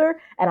this folder,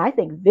 and I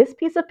think this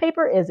piece of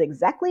paper is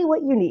exactly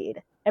what you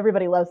need.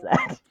 Everybody loves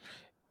that.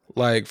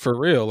 Like, for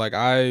real. Like,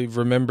 I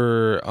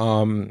remember,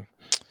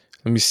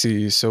 let me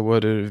see. So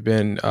what it have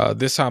been around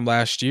this time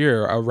last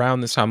year,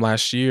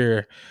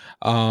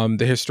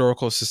 the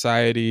Historical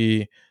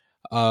Society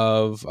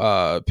of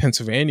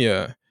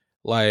Pennsylvania,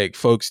 like,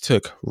 folks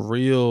took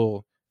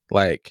real,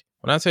 like,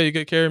 when I tell you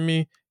good care of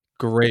me,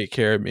 great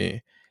care of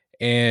me.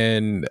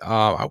 And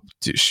I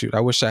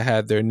wish I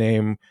had their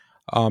name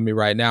on me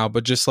right now,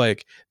 but just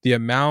like the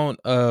amount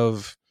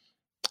of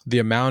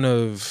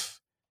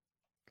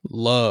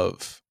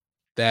love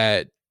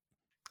that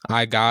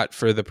I got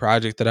for the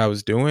project that I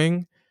was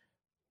doing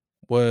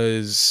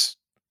was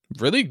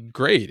really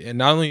great. And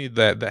not only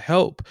that, the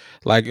help,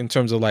 like, in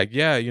terms of like,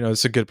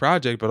 it's a good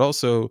project, but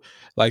also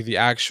like the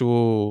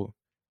actual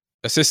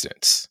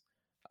assistance,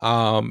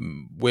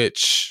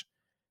 which,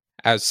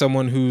 as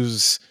someone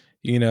who's,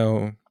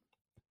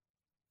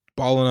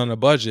 balling on a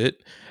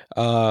budget,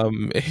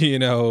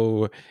 it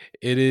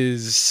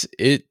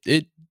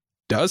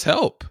does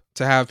help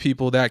to have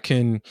people that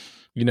can,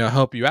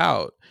 help you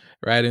out,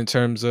 right, in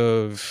terms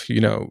of,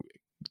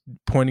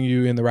 pointing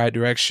you in the right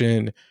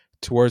direction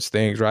towards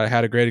things, right? I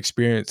had a great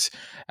experience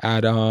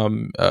at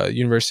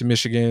University of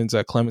Michigan's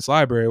Clements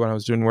Library when I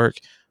was doing work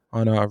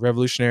on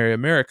Revolutionary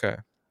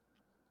America.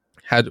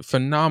 Had a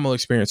phenomenal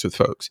experience with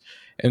folks.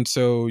 And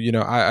so,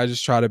 I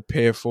just try to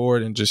pay it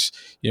forward and just,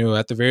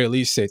 at the very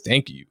least say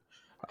thank you.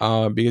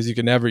 Because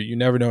you never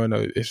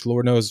know, if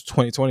Lord knows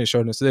 2020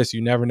 showed us this,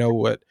 you never know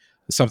what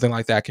something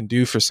like that can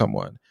do for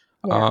someone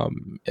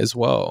as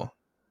well.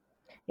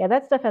 Yeah,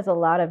 that stuff has a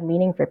lot of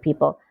meaning for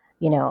people,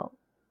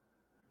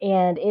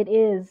 and it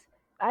is,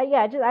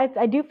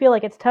 I do feel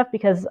like it's tough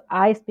because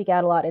I speak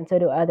out a lot, and so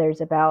do others,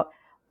 about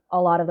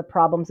a lot of the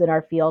problems in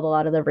our field, a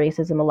lot of the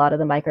racism, a lot of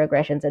the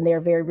microaggressions, and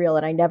they're very real.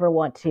 And I never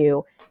want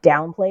to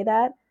downplay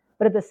that.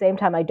 But at the same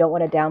time, I don't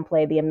want to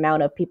downplay the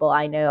amount of people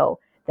I know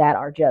that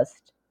are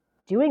just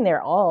doing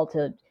their all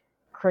to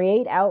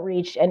create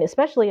outreach, and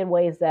especially in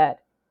ways that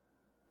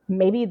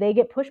maybe they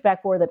get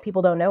pushback for that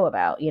people don't know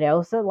about,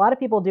 So a lot of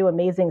people do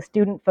amazing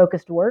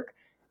student-focused work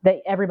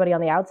that everybody on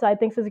the outside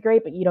thinks is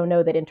great, but you don't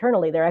know that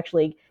internally they're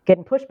actually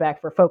getting pushback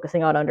for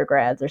focusing on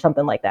undergrads or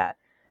something like that.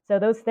 So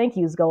those thank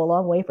yous go a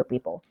long way for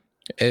people.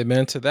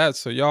 Amen to that.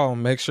 So y'all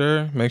make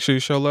sure you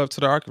show love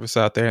to the archivists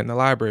out there in the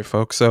library,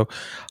 folks. So,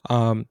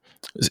 and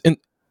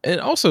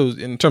also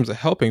in terms of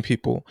helping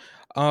people,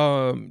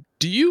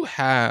 do you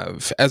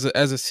have as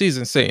a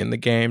seasoned saint in the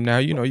game now?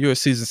 You're a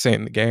seasoned saint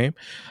in the game.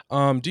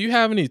 Do you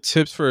have any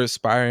tips for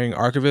aspiring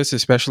archivists,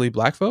 especially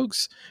Black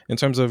folks, in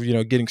terms of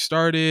getting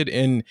started,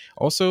 and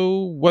also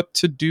what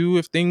to do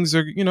if things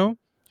are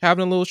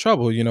having a little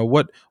trouble?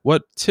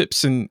 What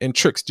tips and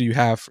tricks do you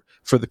have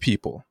for the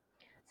people?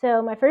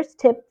 So my first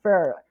tip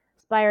for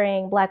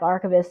aspiring Black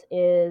archivists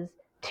is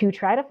to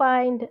try to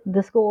find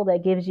the school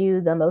that gives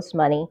you the most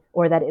money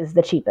or that is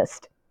the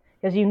cheapest,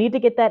 because you need to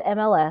get that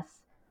MLS.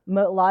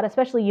 A lot,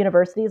 especially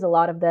universities, a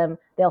lot of them,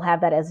 they'll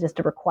have that as just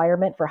a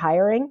requirement for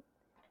hiring.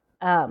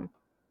 But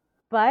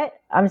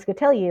I'm just going to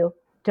tell you,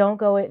 don't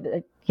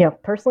go,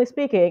 personally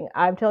speaking,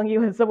 I'm telling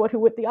you as someone who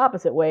went the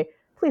opposite way,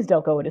 please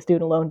don't go into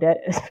student loan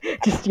debt.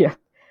 Just,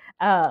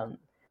 because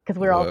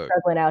we're all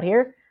struggling out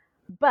here.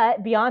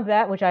 But beyond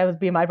that, which I would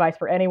be my advice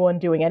for anyone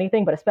doing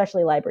anything, but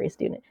especially library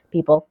student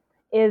people,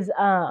 is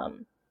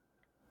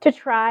to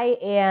try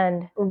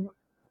and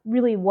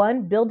really,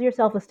 one, build your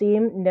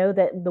self-esteem, know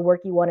that the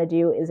work you want to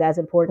do is as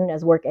important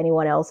as work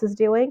anyone else is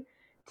doing.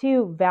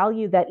 Two,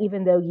 value that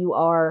even though you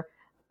are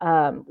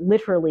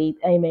literally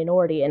a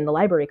minority in the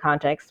library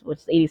context, which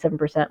is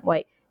 87%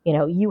 white,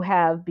 you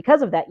have,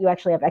 because of that, you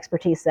actually have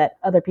expertise that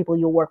other people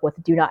you'll work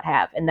with do not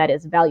have, and that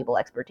is valuable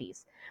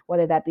expertise.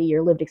 Whether that be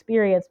your lived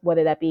experience,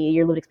 whether that be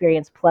your lived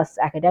experience plus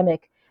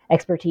academic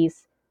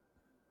expertise,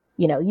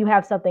 you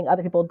have something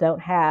other people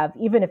don't have,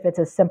 even if it's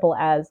as simple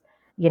as,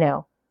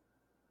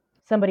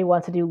 somebody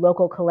wants to do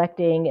local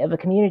collecting of a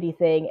community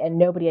thing and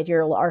nobody at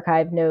your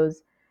archive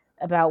knows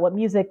about what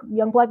music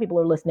young Black people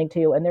are listening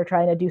to, and they're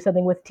trying to do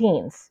something with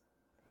teens.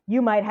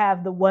 You might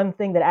have the one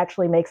thing that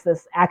actually makes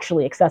this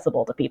actually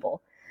accessible to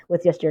people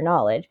with just your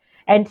knowledge.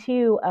 And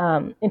two,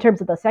 in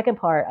terms of the second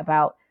part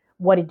about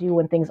what to do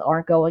when things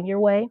aren't going your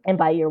way, and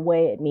by your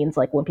way, it means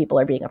like when people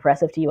are being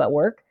oppressive to you at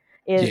work,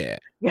 is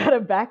you got to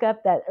back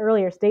up that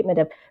earlier statement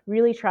of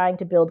really trying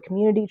to build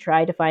community,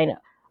 try to find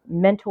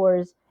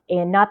mentors,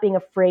 and not being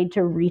afraid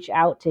to reach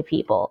out to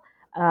people.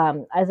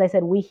 As I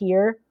said, We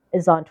Here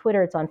is on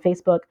Twitter, it's on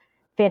Facebook,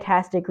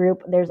 fantastic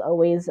group. There's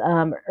always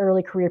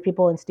early career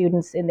people and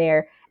students in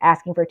there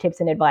asking for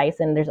tips and advice,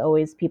 and there's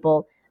always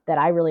people that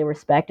I really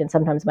respect, and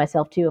sometimes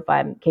myself too, if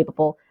I'm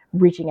capable,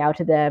 reaching out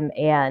to them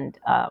and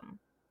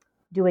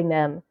doing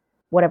them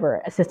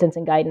whatever assistance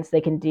and guidance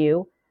they can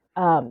do.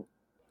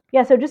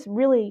 So just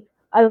really,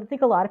 I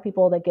think a lot of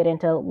people that get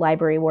into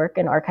library work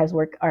and archives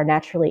work are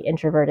naturally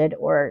introverted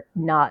or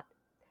not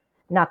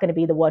going to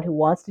be the one who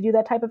wants to do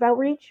that type of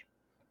outreach.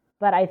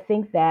 But I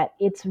think that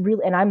it's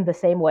really, and I'm the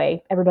same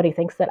way. Everybody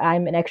thinks that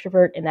I'm an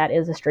extrovert, and that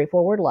is a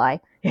straightforward lie.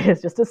 It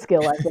is just a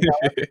skill I've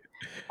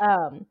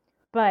developed.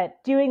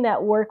 But doing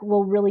that work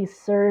will really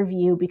serve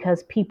you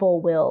because people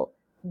will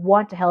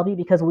want to help you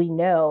because we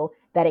know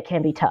that it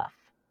can be tough.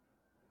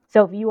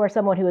 So if you are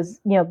someone who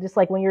is, just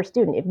like when you're a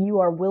student, if you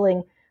are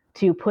willing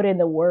to put in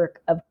the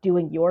work of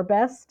doing your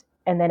best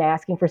and then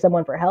asking for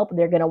someone for help,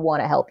 they're going to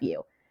want to help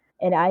you.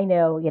 And I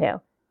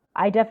know,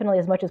 I definitely,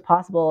 as much as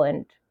possible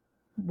and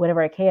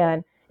whenever I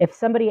can, if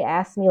somebody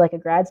asks me, like a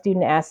grad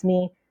student asks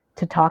me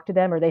to talk to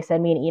them, or they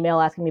send me an email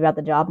asking me about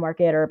the job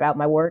market or about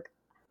my work,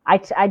 I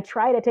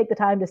try to take the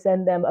time to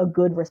send them a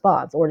good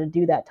response or to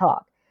do that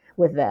talk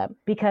with them,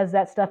 because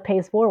that stuff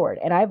pays forward.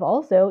 And I've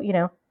also,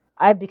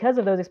 because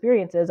of those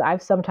experiences,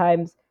 I've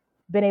sometimes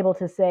been able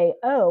to say,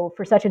 oh,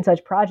 for such and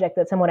such project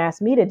that someone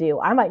asked me to do,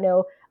 I might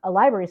know a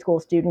library school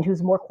student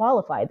who's more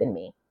qualified than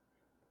me.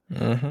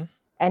 Mm-hmm.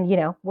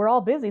 And, we're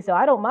all busy, so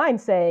I don't mind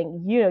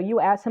saying,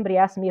 somebody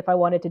asked me if I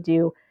wanted to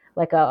do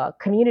like a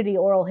community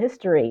oral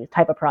history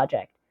type of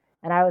project.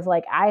 And I was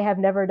like, I have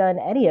never done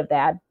any of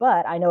that,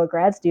 but I know a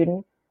grad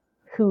student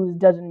who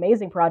does an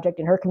amazing project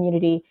in her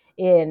community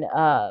in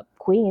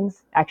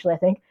Queens, actually, I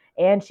think,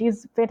 and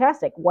she's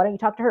fantastic. Why don't you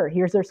talk to her?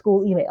 Here's their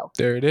school email.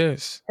 There it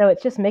is. So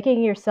it's just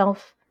making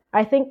yourself,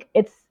 I think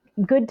it's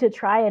good to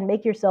try and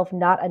make yourself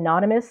not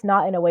anonymous,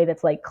 not in a way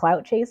that's like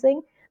clout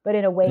chasing, but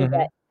in a way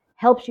that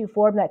helps you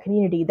form that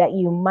community that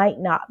you might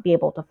not be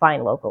able to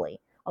find locally.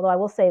 Although I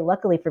will say,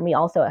 luckily for me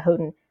also at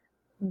Houghton,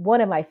 one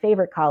of my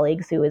favorite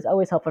colleagues who is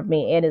always helpful for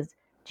me and is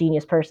a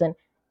genius person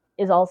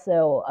is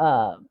also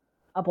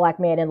a Black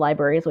man in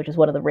libraries, which is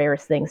one of the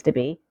rarest things to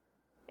be.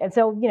 And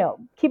so,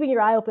 keeping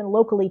your eye open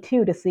locally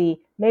too to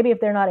see maybe if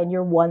they're not in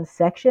your one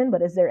section,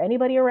 but is there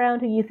anybody around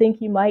who you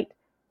think you might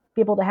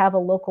be able to have a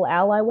local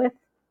ally with?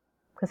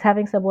 Because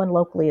having someone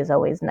locally is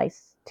always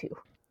nice too.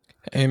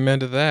 Amen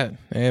to that.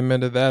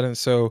 Amen to that. And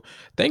so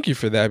thank you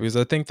for that, because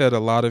I think that a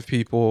lot of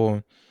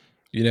people,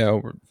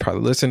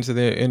 probably listen to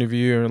the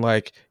interview and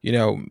like,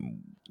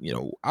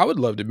 I would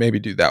love to maybe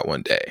do that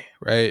one day,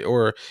 right?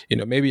 Or,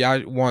 maybe I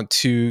want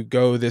to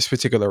go this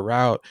particular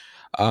route,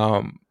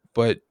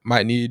 but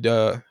might need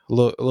a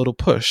little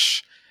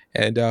push.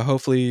 And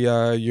hopefully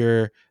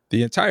the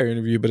entire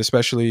interview, but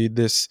especially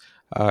this,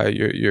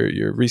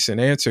 your recent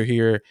answer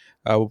here,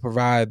 will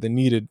provide the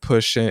needed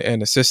push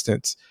and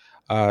assistance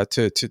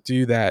to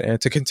do that and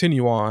to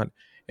continue on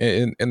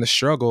in the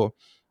struggle.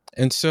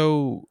 And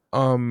so,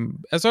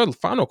 as our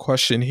final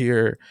question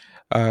here,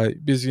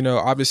 because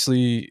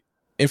obviously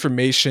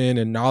information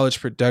and knowledge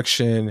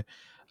production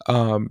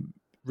um,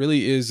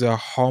 really is a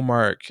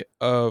hallmark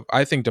of,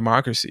 I think,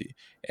 democracy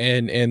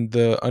and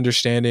the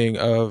understanding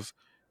of,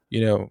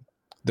 you know,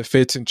 the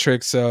fits and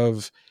tricks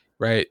of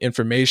right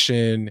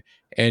information.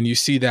 And you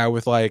see that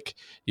with like,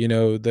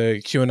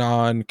 the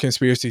QAnon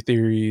conspiracy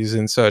theories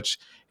and such.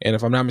 And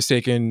if I'm not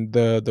mistaken,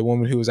 the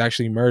woman who was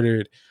actually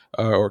murdered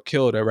or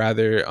killed,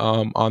 rather,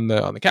 on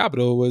the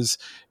Capitol was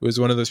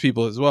one of those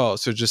people as well.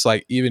 So just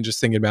like even just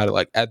thinking about it,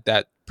 like at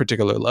that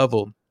particular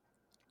level.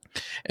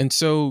 And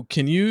so,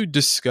 can you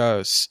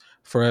discuss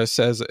for us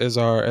as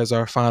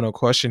our final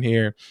question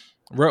here?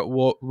 I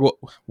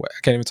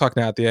can't even talk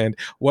now at the end.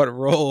 What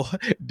role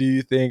do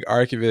you think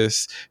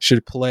archivists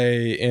should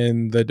play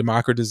in the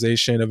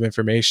democratization of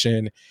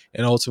information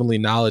and ultimately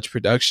knowledge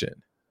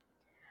production?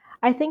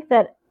 I think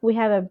that we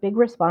have a big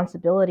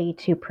responsibility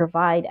to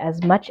provide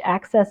as much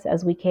access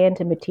as we can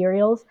to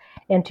materials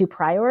and to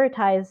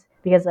prioritize,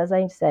 because as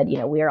I said,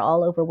 we are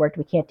all overworked,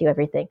 we can't do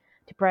everything,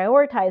 to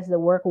prioritize the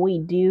work we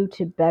do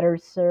to better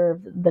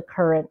serve the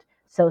current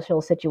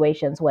social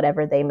situations,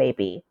 whatever they may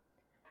be.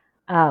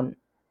 Um,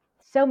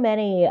 so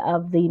many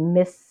of the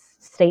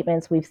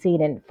misstatements we've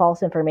seen and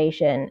false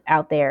information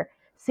out there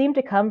seem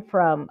to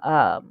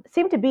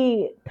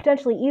be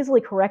potentially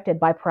easily corrected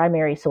by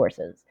primary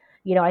sources.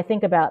 I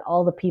think about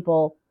all the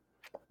people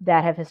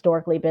that have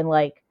historically been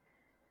like,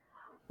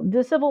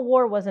 the Civil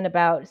War wasn't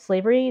about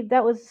slavery,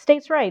 that was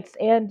states' rights,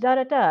 and da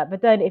da da.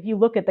 But then if you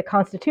look at the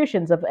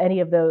constitutions of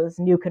any of those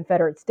new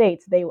Confederate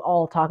states, they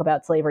all talk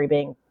about slavery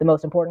being the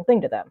most important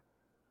thing to them.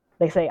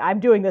 They say, I'm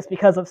doing this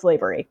because of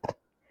slavery.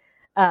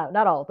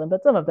 Not all of them,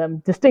 but some of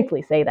them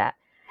distinctly say that.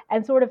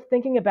 And sort of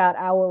thinking about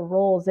our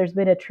roles, there's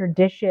been a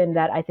tradition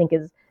that I think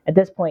is, at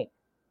this point,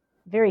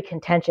 very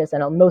contentious,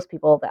 and most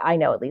people that I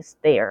know, at least,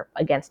 they are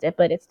against it,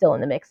 but it's still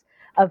in the mix,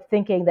 of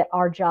thinking that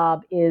our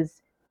job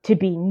is to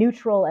be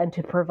neutral and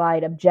to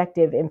provide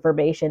objective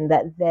information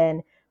that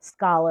then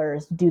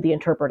scholars do the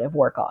interpretive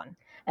work on.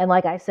 And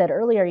like I said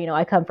earlier,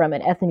 I come from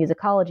an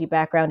ethnomusicology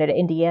background at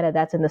Indiana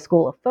that's in the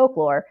School of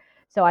Folklore.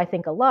 So I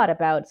think a lot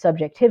about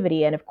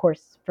subjectivity. And of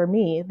course, for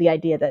me, the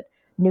idea that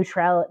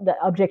that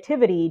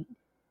objectivity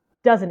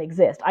doesn't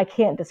exist. I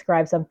can't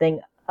describe something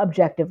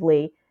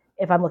objectively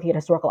if I'm looking at a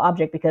historical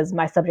object, because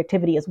my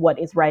subjectivity is what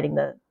is writing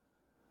the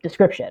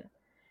description.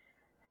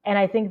 And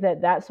I think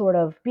that sort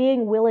of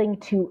being willing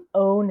to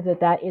own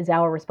that is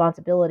our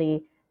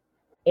responsibility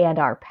and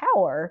our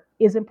power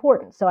is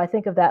important. So I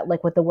think of that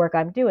like with the work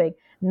I'm doing,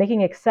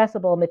 making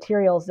accessible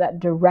materials that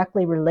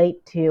directly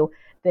relate to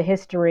the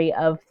history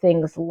of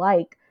things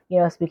like,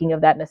 speaking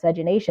of that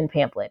miscegenation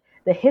pamphlet,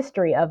 the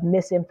history of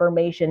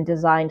misinformation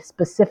designed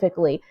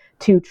specifically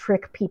to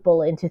trick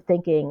people into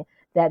thinking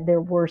that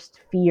their worst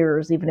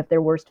fears, even if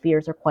their worst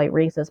fears are quite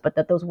racist, but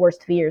that those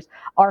worst fears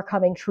are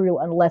coming true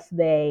unless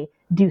they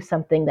do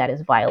something that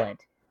is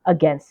violent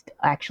against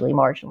actually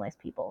marginalized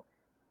people.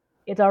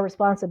 It's our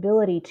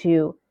responsibility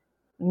to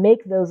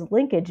make those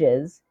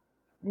linkages,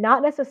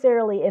 not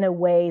necessarily in a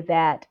way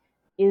that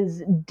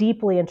is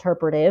deeply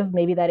interpretive.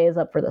 Maybe that is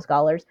up for the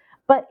scholars,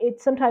 but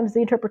it's sometimes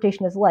the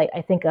interpretation is light.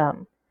 I think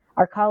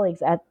our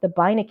colleagues at the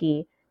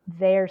Beinecke,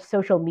 their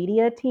social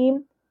media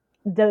team,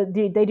 I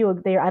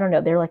don't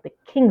know, they're like the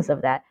kings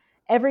of that.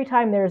 Every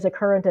time there's a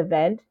current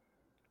event,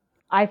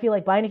 I feel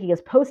like Beinecke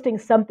is posting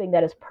something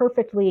that is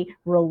perfectly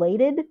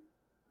related,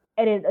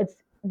 and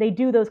they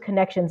do those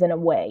connections in a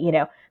way.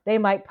 They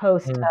might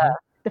post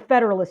the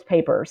Federalist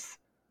Papers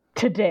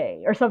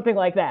today or something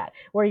like that,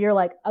 where you're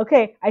like,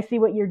 okay, I see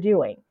what you're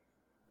doing.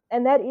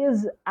 And that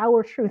is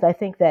our truth. I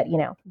think that,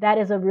 that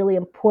is a really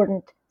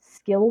important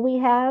skill we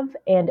have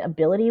and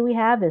ability we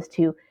have, is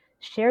to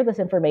share this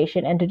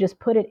information and to just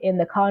put it in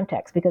the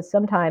context. Because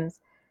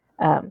sometimes,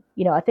 a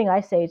thing I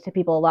say to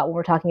people a lot when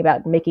we're talking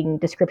about making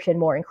description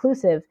more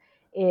inclusive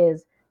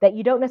is that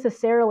you don't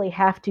necessarily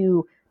have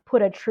to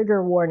put a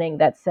trigger warning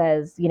that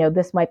says,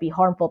 this might be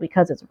harmful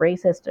because it's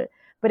racist.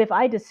 But if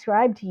I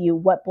describe to you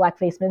what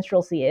blackface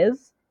minstrelsy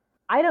is,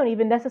 I don't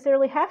even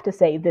necessarily have to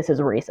say this is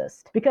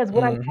racist, because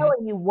when I'm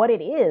telling you what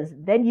it is,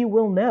 then you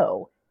will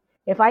know.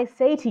 If I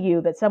say to you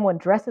that someone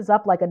dresses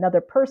up like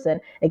another person,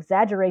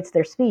 exaggerates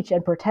their speech,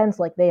 and pretends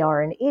like they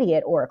are an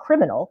idiot or a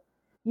criminal,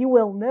 you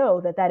will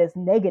know that is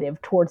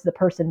negative towards the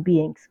person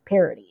being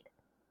parodied.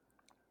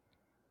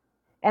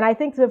 And I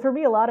think that for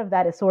me, a lot of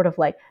that is sort of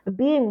like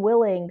being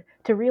willing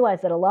to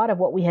realize that a lot of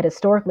what we had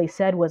historically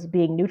said was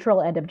being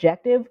neutral and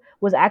objective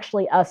was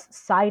actually us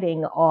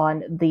siding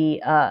on the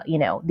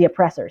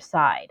oppressor's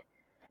side.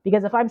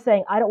 Because if I'm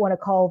saying I don't want to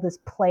call this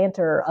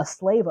planter a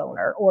slave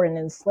owner or an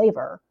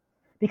enslaver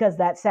because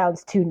that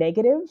sounds too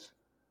negative,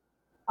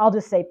 I'll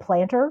just say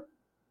planter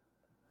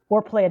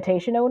or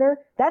plantation owner.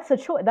 That's a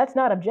choice. That's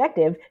not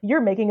objective.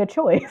 You're making a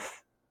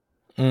choice.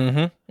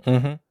 Mm-hmm.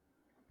 Mm-hmm.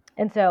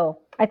 And so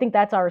I think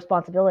that's our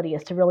responsibility,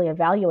 is to really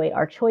evaluate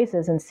our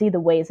choices and see the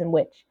ways in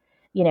which,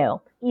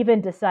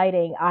 even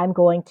deciding I'm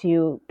going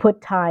to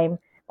put time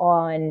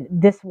on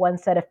this one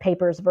set of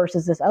papers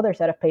versus this other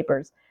set of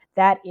papers,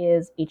 that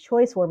is a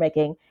choice we're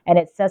making. And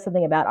it says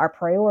something about our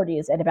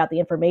priorities and about the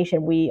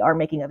information we are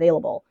making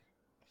available.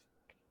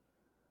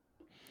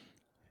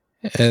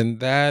 And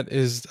that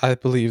is, I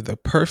believe, the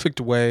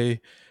perfect way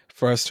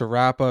for us to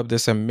wrap up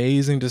this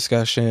amazing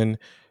discussion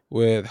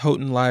with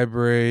Houghton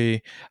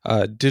Library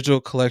Digital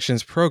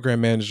Collections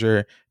Program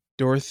Manager,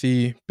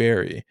 Dorothy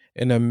Berry,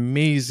 an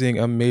amazing,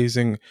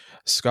 amazing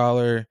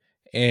scholar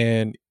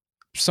and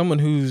someone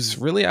who's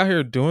really out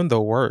here doing the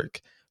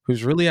work,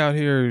 who's really out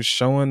here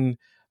showing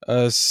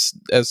us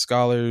as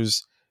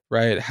scholars,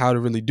 right, how to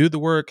really do the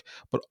work,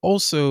 but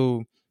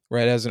also,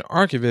 right, as an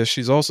archivist,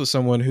 she's also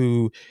someone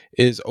who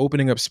is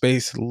opening up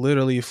space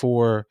literally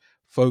for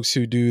folks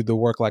who do the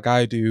work like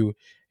I do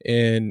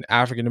in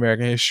African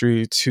American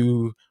history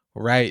to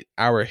write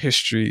our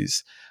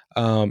histories.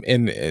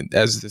 And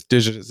as this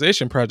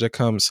digitization project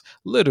comes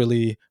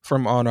literally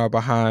from on our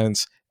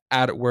behinds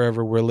at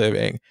wherever we're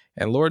living.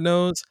 And Lord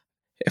knows,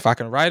 if I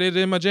can write it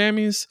in my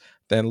jammies,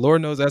 then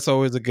Lord knows that's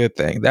always a good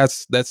thing.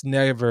 That's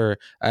never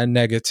a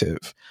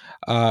negative,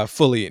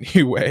 fully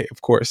anyway.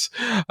 Of course,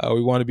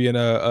 we want to be in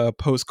a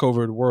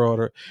post-COVID world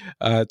or,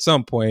 at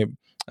some point.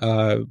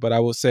 But I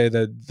will say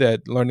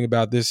that learning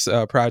about this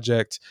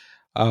project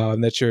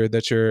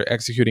that you're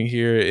executing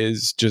here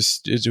is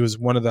just, it was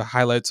one of the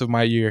highlights of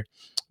my year.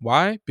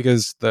 Why?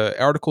 Because the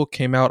article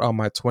came out on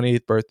my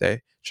 28th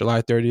birthday,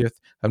 July 30th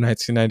of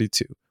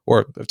 1992,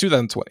 or of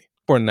 2020,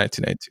 born in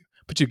 1992.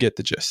 But you get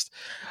the gist.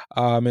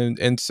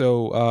 And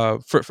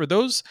so for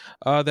those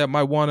that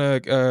might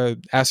want to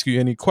ask you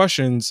any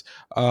questions,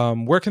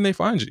 where can they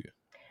find you?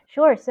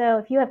 Sure. So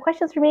if you have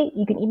questions for me,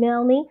 you can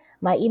email me.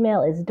 My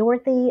email is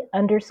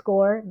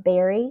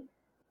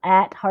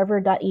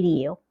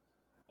dorothy_berry@harvard.edu.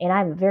 And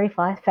I'm a very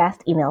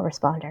fast email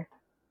responder.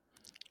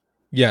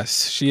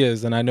 Yes, she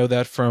is. And I know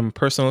that from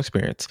personal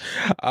experience.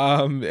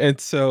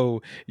 And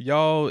so,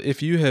 y'all,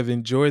 if you have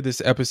enjoyed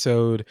this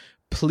episode,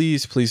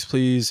 please, please,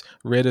 please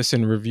rate us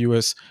and review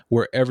us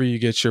wherever you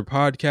get your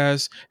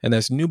podcasts. And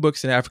that's New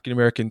Books in African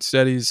American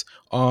Studies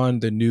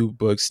on the New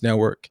Books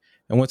Network.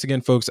 And once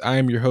again, folks, I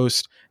am your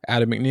host,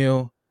 Adam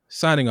McNeil,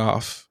 signing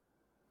off.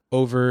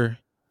 Over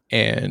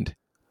and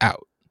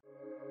out.